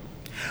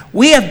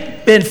 We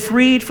have been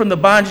freed from the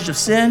bondage of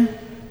sin,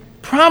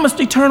 promised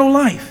eternal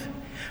life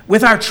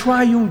with our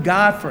triune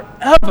God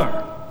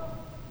forever.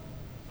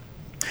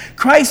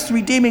 Christ's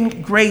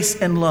redeeming grace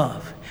and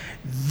love.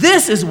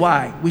 This is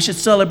why we should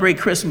celebrate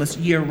Christmas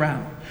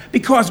year-round,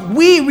 because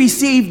we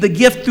receive the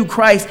gift through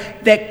Christ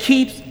that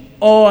keeps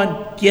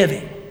on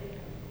giving.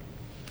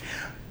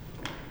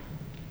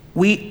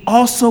 We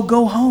also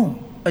go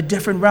home a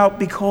different route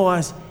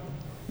because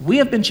we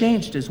have been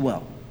changed as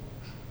well.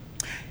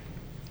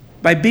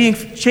 By being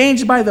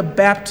changed by the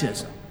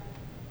baptism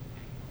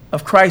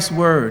of Christ's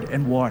word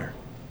and water.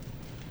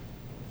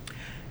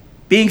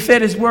 Being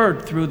fed his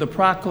word through the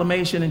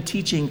proclamation and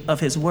teaching of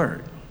his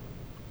word.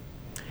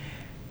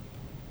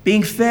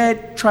 Being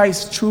fed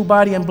Christ's true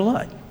body and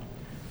blood,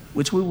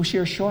 which we will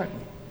share shortly.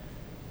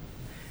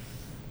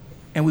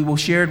 And we will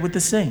share it with the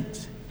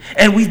saints.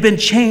 And we've been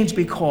changed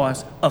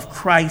because of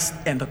Christ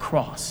and the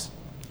cross.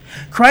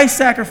 Christ's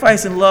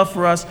sacrifice and love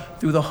for us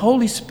through the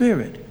Holy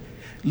Spirit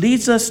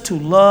leads us to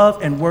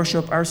love and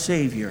worship our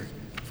Savior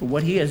for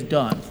what he has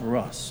done for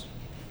us.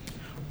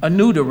 A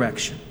new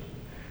direction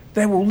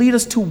that will lead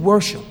us to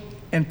worship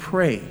and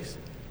praise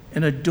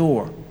and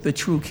adore the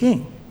true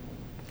King,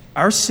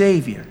 our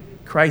Savior,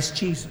 Christ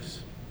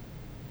Jesus.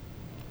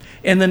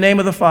 In the name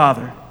of the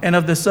Father, and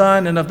of the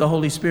Son, and of the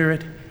Holy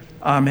Spirit,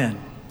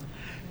 amen.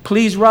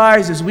 Please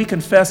rise as we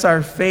confess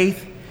our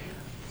faith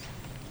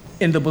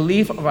in the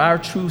belief of our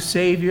true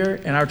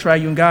Savior and our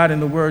triune God in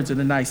the words of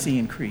the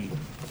Nicene Creed.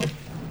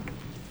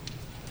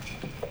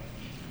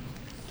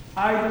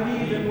 I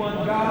believe in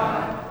one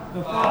God,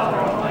 the Father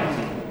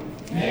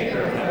Almighty, maker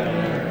of heaven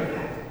and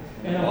earth,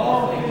 and of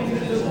all things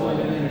visible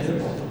and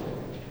invisible,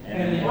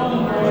 and in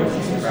one Lord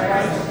Jesus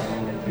Christ,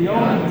 the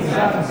only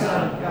begotten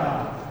Son of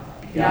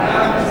God,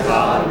 God the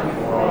Father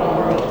before all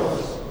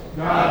worlds,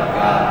 God of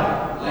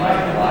God,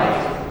 light of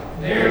light,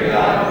 very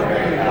God of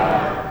very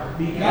God,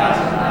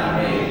 begotten,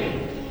 not made,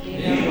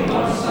 in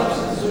one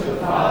substance with the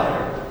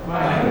Father,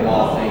 by whom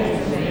all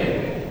things were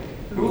made,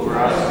 who for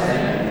us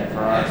men and for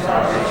our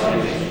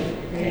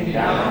salvation came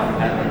down from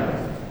heaven,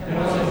 and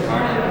was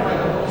incarnate by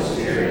the Holy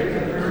Spirit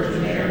of the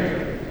Virgin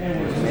Mary,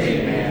 and was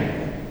made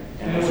man,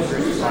 and was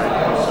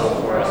crucified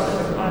also for us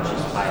under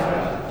Pontius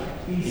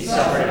Pilate. He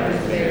suffered and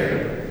was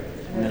buried,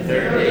 and the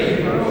third day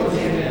he rose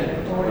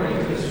again according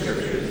to the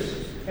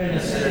Scriptures, and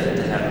ascended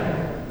into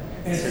heaven,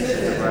 and sits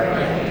at the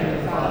right hand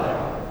of the Father.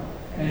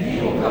 And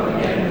he will come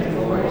again with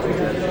glory to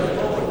judge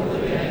both the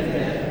living and the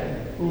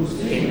dead,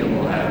 whose kingdom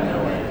will have no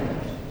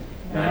end.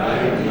 And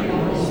I believe in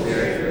the Holy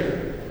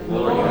Spirit, the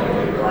Lord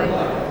and giver of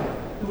life,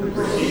 who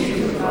proceeds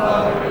from the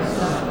Father and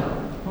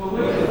Son, who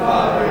with the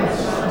Father and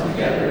Son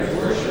together is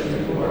worshipped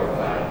and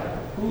glorified,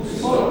 who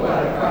spoke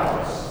by the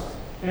prophets.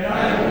 And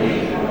I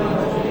believe in one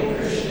holy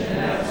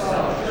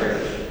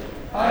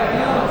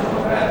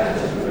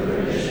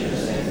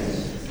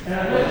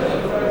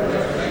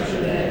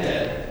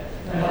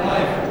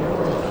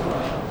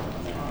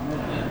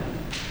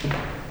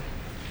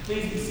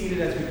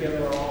as we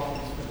gather our offerings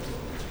for the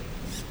Lord.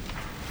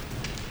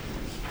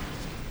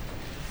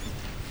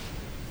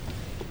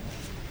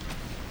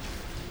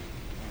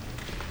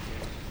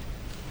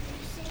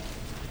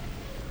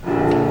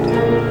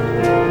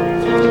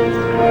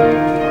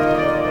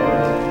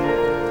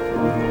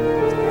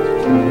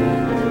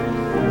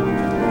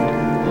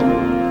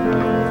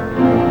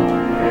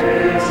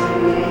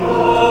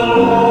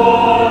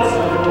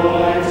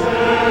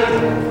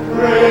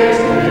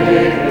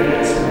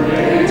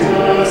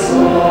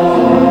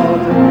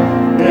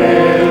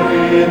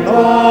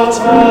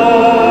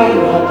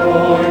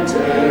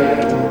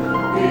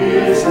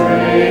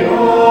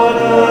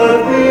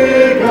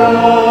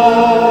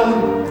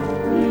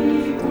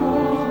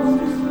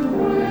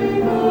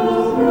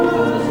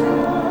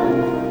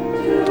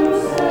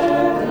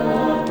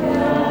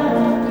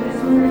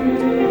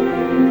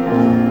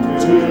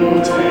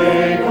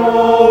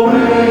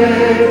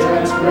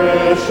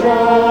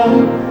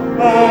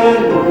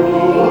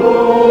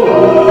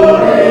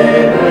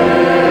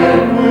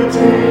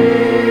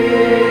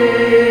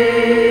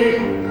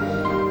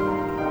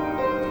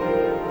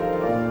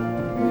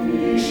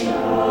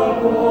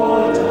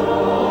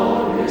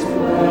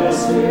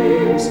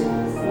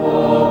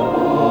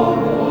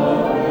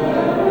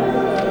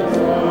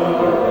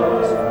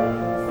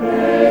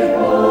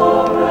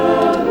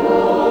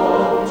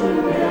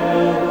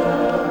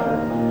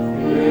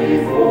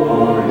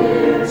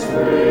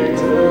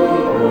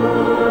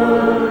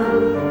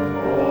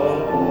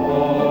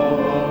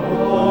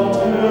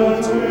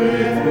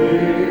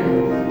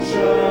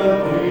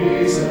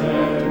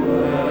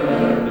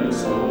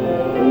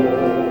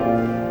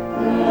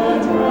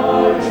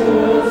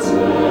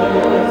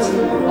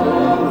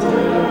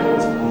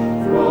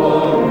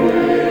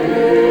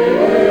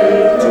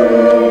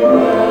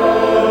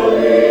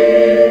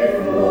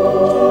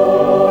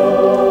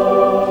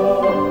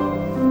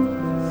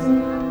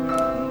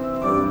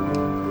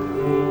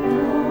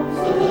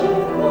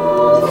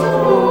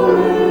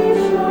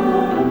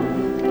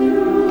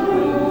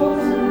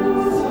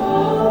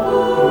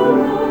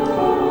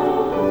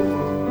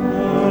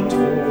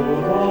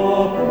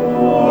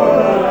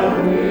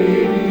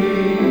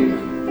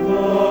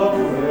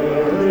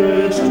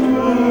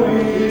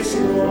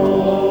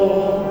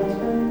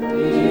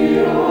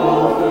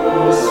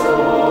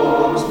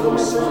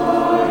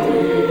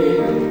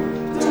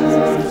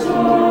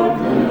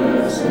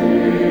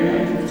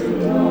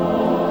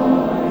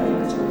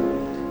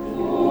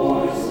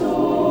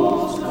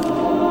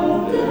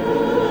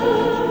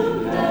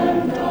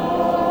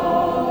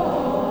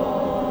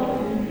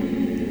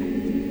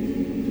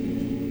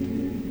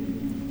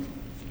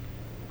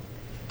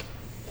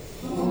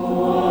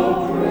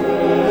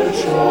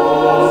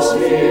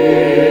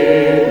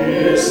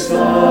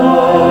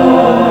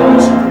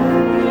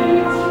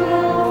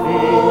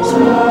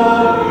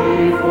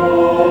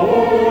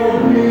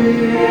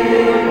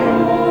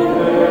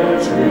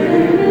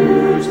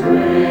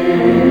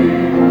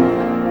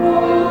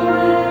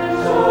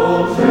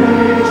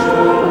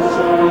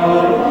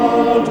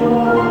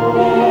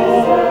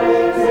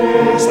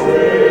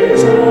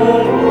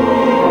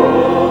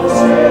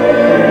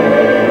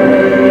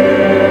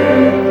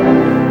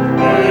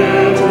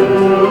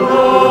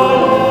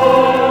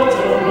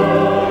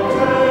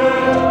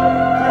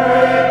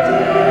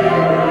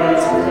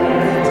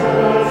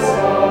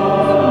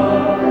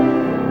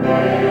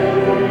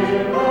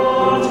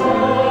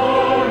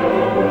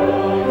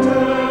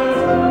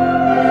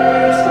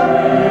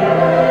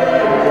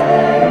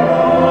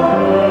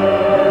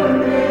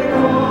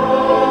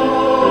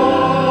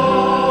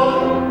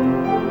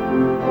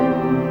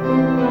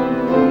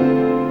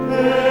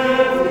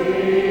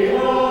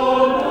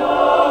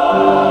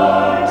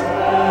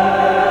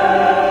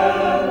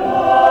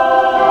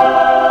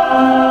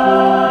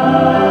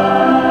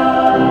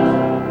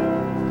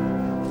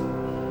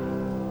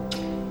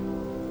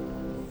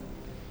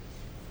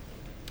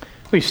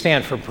 Please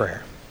stand for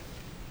prayer.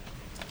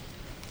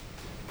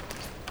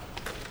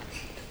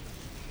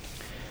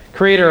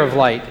 Creator of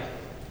light,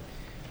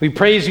 we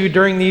praise you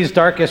during these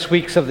darkest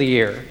weeks of the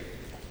year,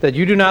 that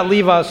you do not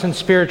leave us in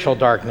spiritual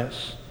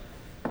darkness.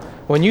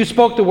 When you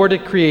spoke the word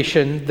at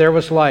creation, there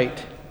was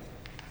light.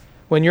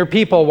 When your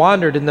people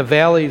wandered in the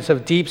valleys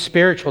of deep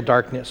spiritual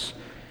darkness,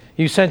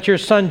 you sent your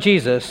Son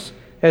Jesus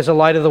as the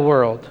light of the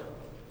world.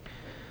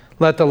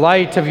 Let the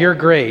light of your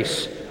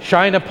grace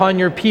shine upon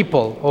your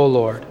people, O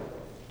Lord.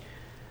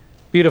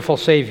 Beautiful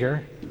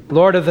Savior,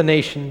 Lord of the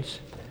nations,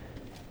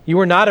 you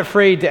were not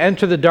afraid to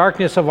enter the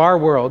darkness of our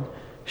world,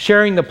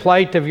 sharing the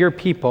plight of your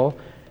people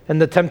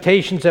and the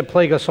temptations that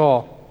plague us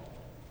all.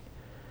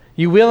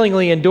 You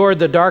willingly endured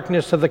the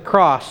darkness of the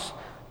cross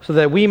so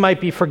that we might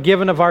be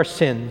forgiven of our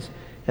sins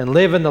and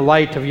live in the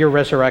light of your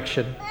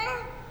resurrection.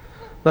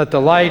 Let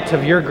the light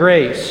of your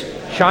grace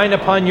shine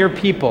upon your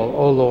people,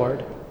 O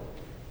Lord.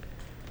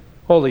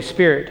 Holy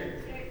Spirit,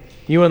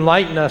 you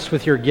enlighten us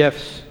with your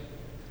gifts.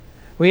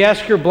 We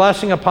ask your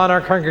blessing upon our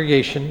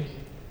congregation.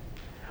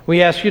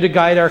 We ask you to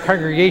guide our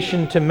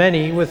congregation to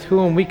many with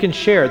whom we can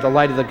share the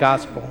light of the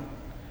gospel.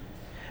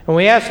 And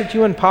we ask that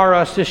you empower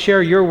us to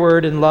share your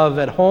word and love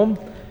at home,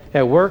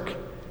 at work,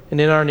 and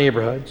in our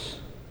neighborhoods.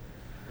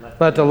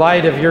 Let the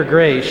light of your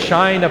grace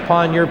shine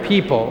upon your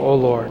people, O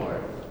Lord.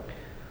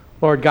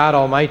 Lord God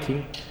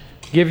Almighty,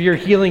 give your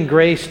healing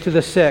grace to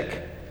the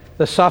sick,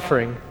 the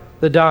suffering,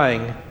 the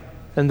dying,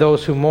 and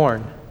those who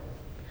mourn.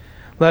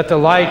 Let the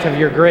light of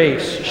your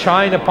grace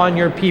shine upon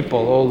your people,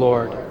 O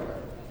Lord.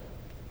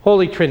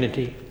 Holy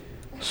Trinity,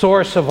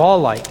 source of all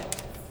light,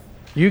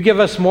 you give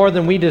us more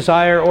than we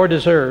desire or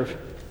deserve.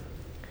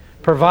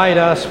 Provide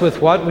us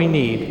with what we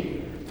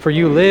need, for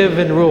you live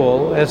and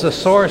rule as the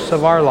source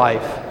of our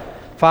life,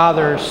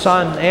 Father,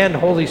 Son, and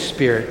Holy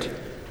Spirit.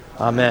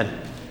 Amen.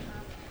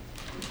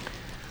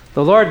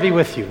 The Lord be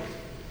with you.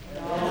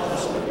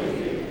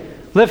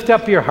 Lift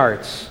up your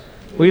hearts.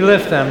 We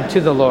lift them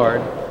to the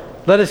Lord.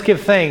 Let us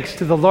give thanks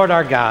to the Lord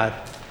our God.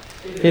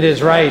 It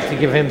is right to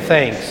give him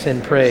thanks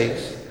and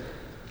praise.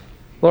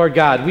 Lord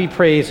God, we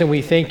praise and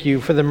we thank you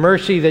for the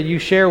mercy that you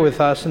share with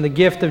us in the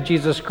gift of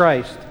Jesus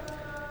Christ.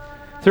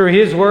 Through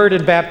his word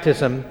and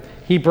baptism,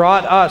 he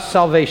brought us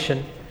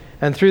salvation.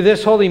 And through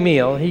this holy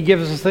meal, he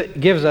gives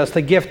us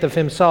the gift of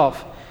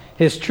himself,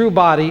 his true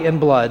body and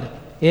blood,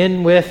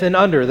 in, with, and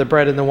under the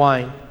bread and the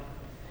wine.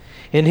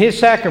 In his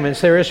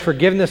sacraments there is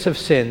forgiveness of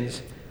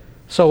sins,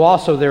 so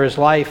also there is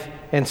life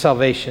and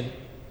salvation.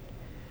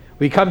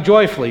 We come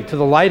joyfully to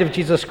the light of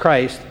Jesus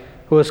Christ,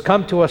 who has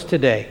come to us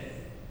today.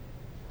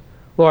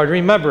 Lord,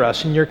 remember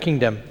us in your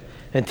kingdom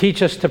and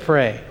teach us to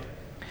pray.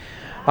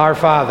 Our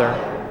Father,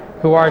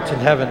 who art in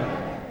heaven,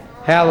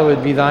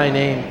 hallowed be thy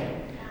name.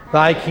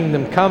 Thy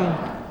kingdom come,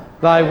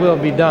 thy will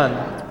be done,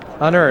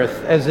 on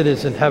earth as it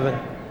is in heaven.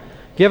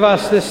 Give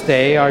us this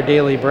day our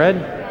daily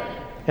bread,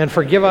 and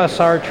forgive us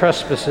our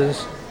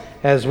trespasses,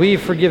 as we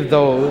forgive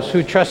those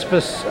who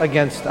trespass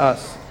against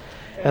us.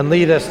 And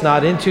lead us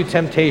not into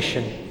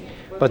temptation,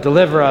 but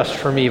deliver us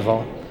from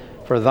evil.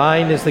 For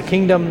thine is the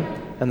kingdom,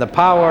 and the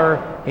power,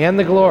 and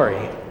the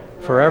glory,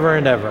 forever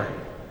and ever.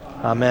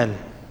 Amen.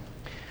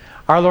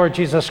 Our Lord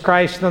Jesus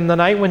Christ, on the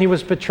night when he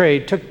was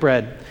betrayed, took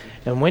bread,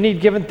 and when he'd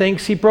given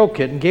thanks, he broke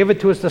it and gave it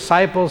to his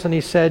disciples, and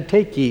he said,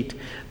 "Take, eat.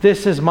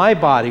 This is my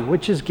body,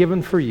 which is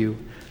given for you.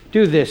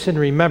 Do this in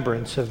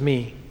remembrance of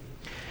me."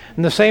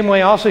 In the same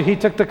way also he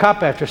took the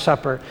cup after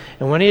supper,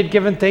 and when he had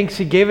given thanks,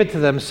 he gave it to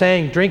them,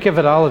 saying, "Drink of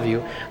it, all of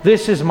you.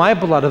 This is my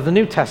blood of the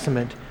New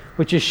Testament,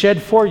 which is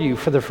shed for you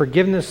for the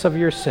forgiveness of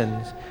your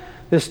sins.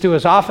 This do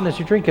as often as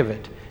you drink of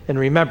it in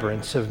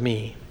remembrance of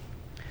me."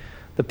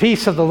 The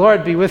peace of the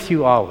Lord be with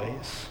you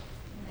always.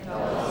 And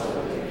also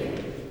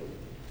with you.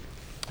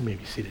 You may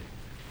be seated.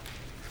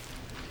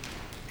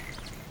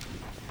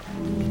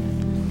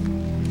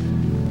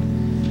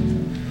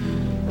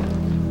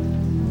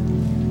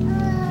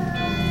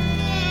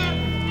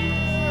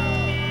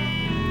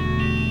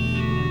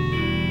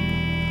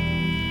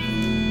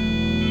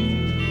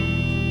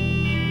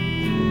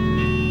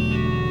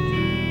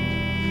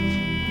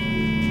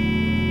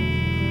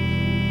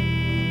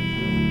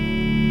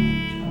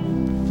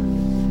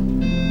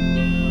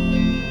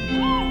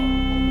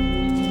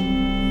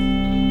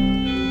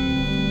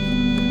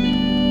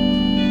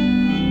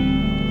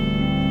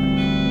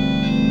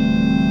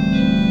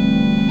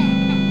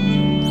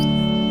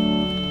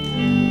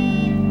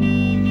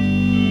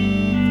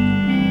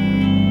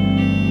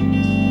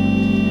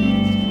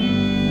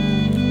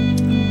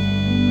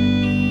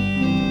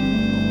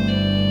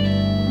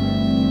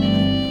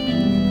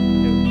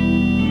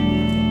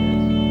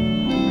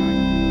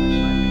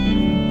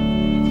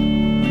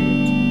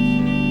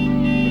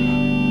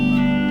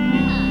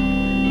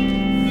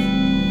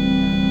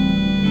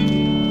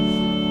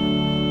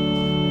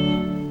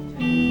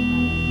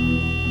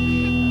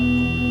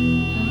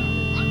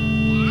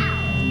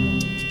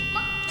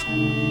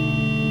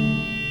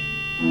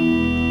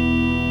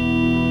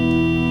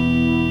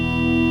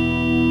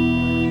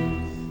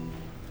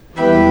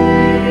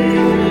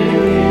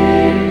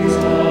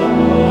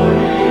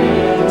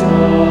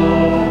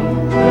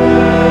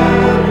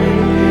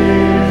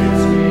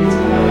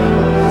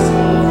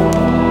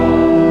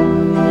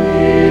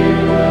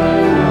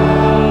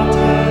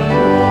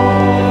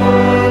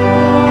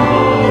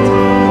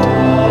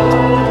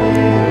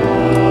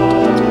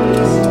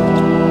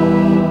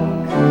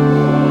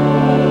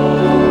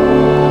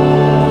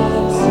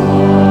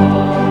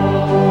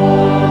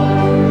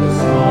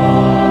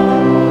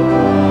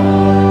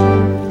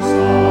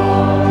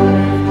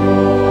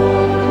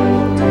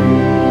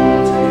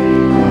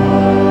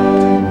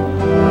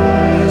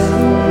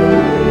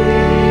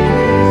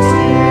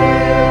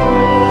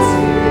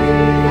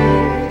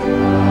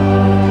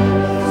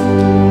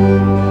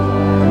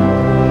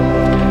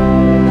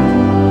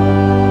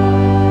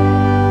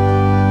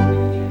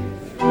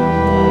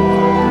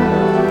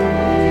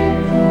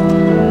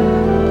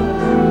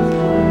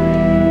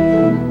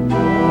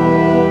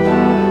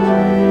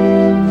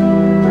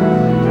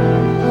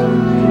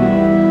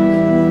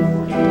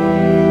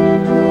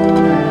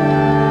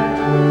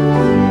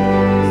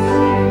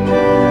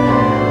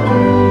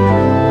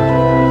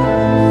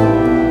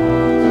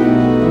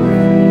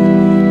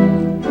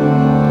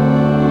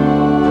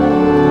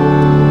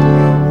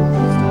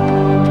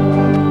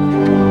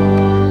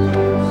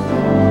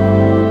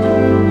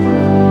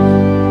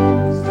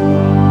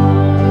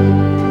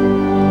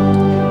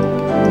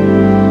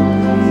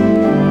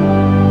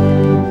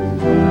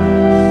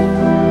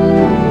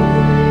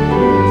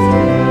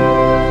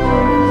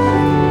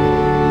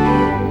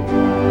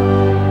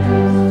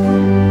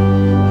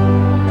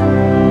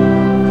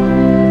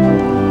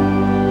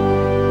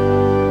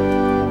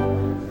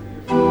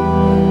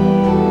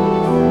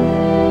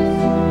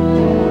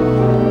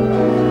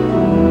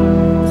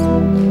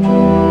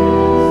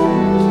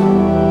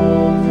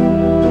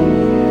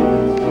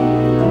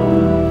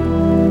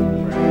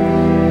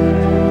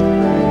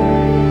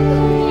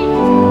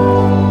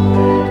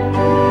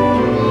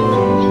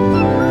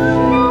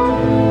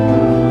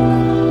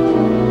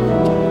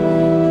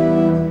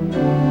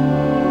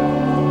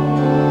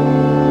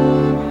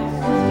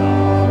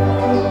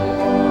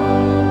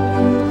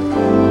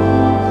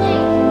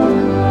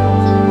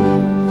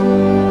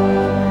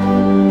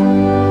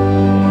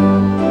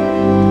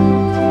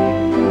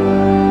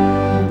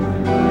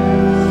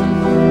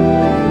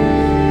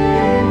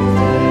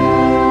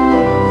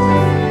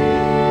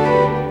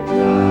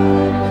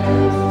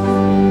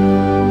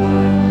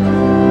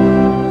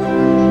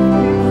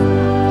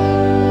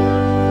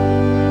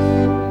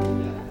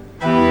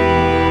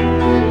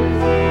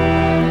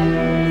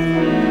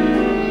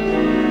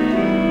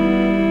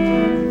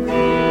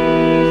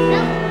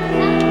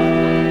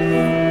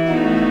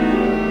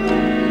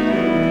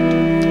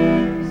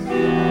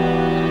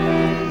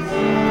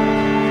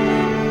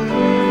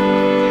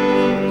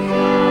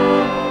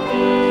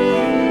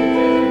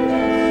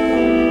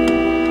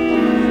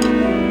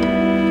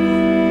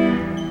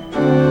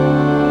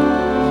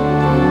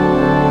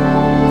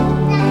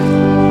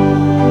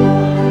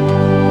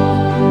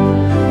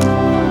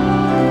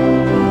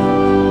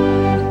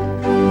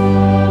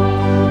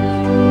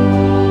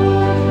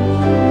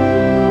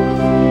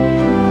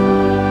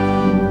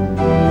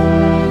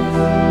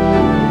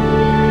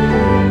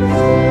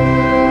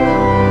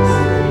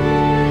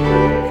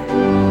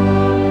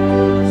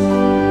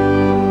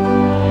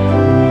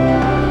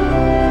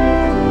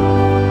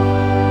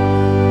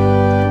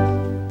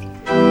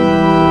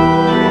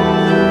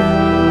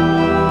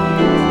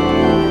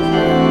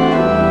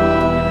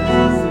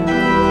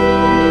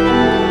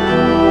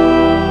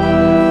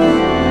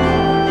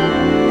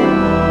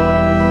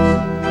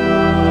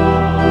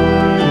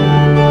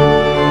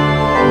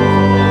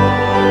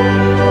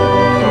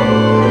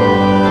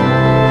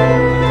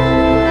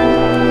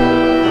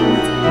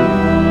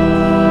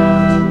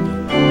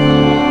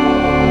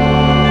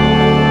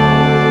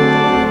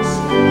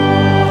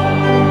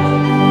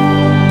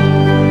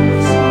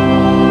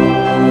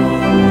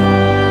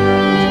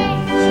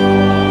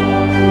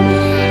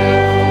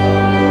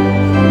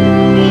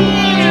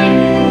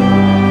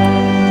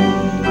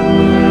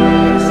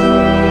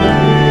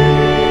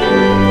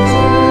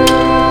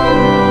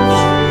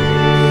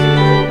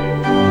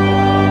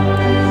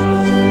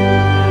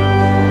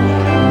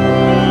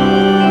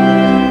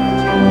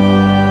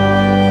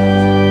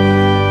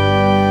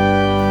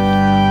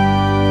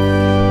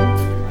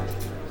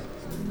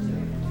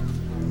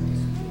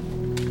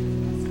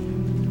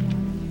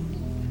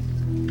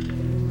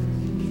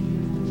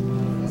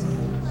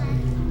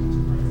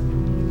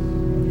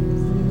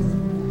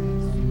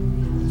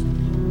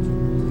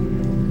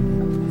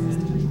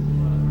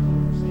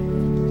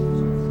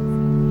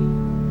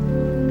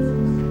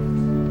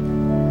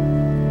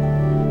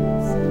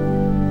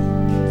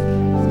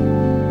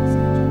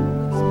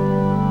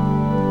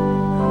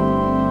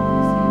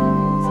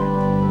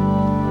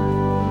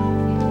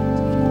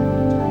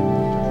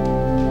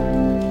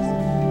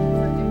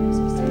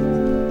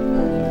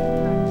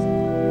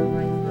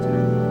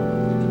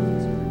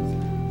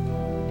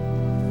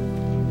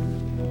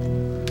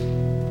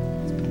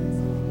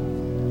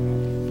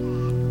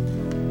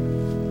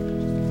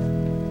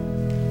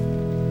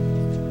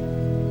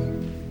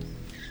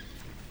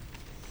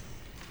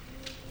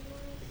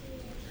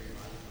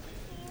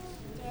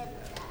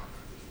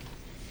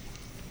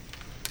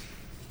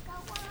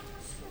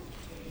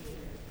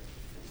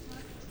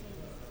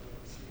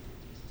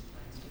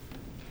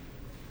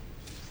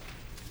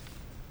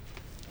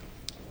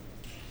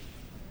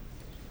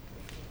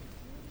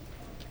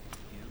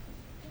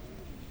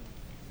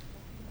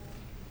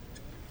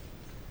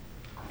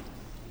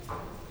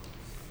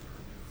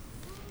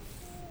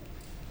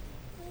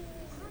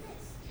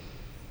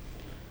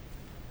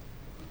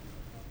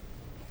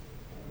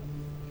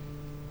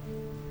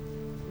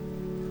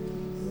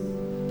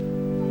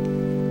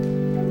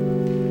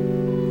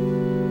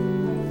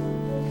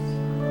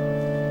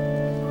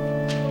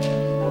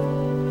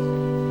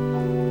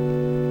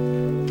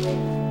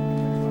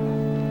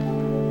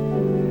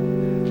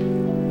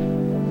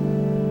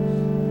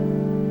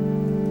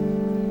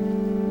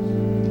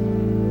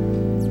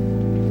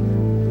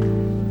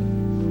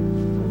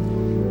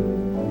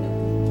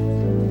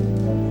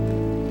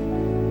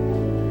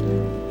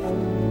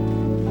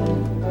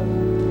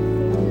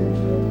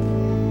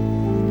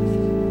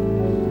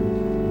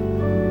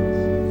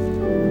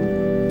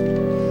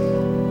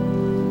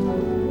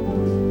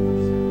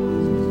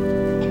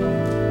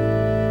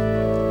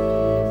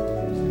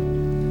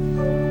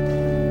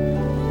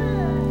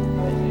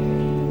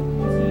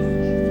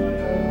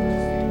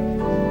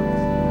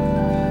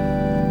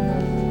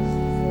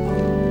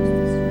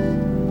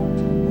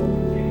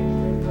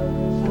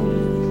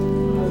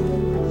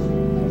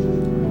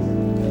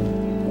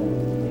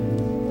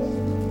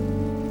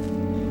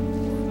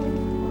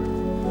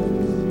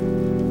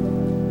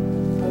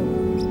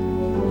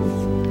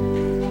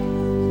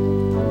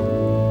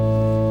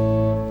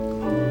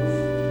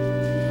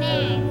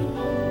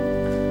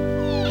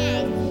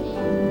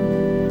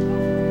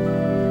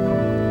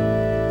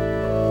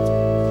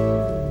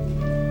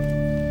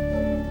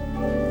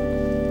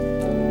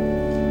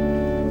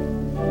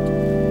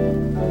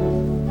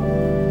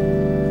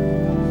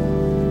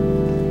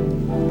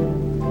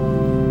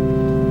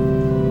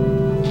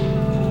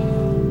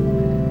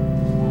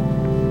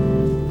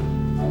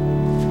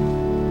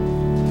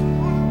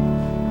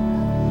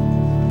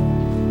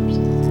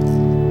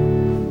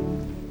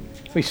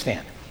 We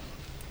stand.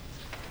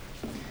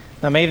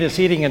 Now may this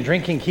eating and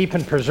drinking keep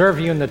and preserve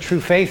you in the true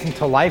faith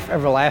until life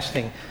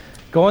everlasting.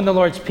 Go in the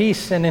Lord's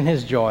peace and in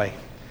his joy.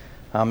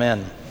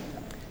 Amen.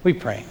 We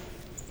pray.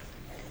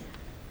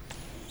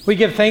 We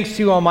give thanks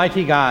to you,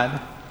 Almighty God,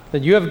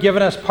 that you have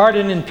given us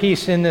pardon and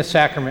peace in this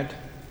sacrament.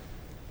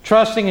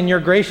 Trusting in your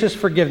gracious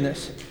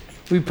forgiveness,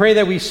 we pray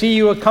that we see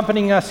you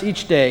accompanying us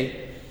each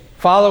day,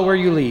 follow where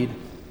you lead,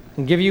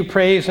 and give you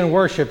praise and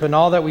worship in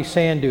all that we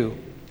say and do.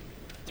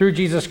 Through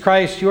Jesus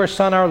Christ, your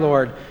Son, our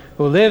Lord,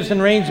 who lives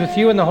and reigns with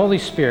you in the Holy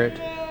Spirit,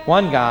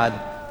 one God,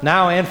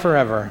 now and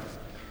forever.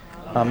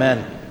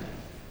 Amen.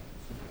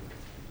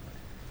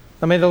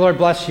 Now may the Lord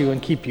bless you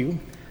and keep you.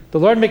 The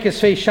Lord make his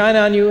face shine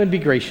on you and be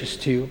gracious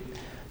to you.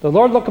 The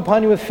Lord look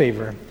upon you with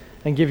favor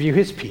and give you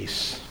his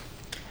peace.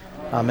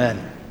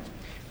 Amen.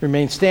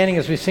 Remain standing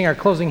as we sing our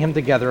closing hymn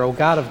together, O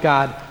God of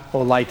God, O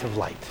Light of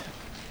Light.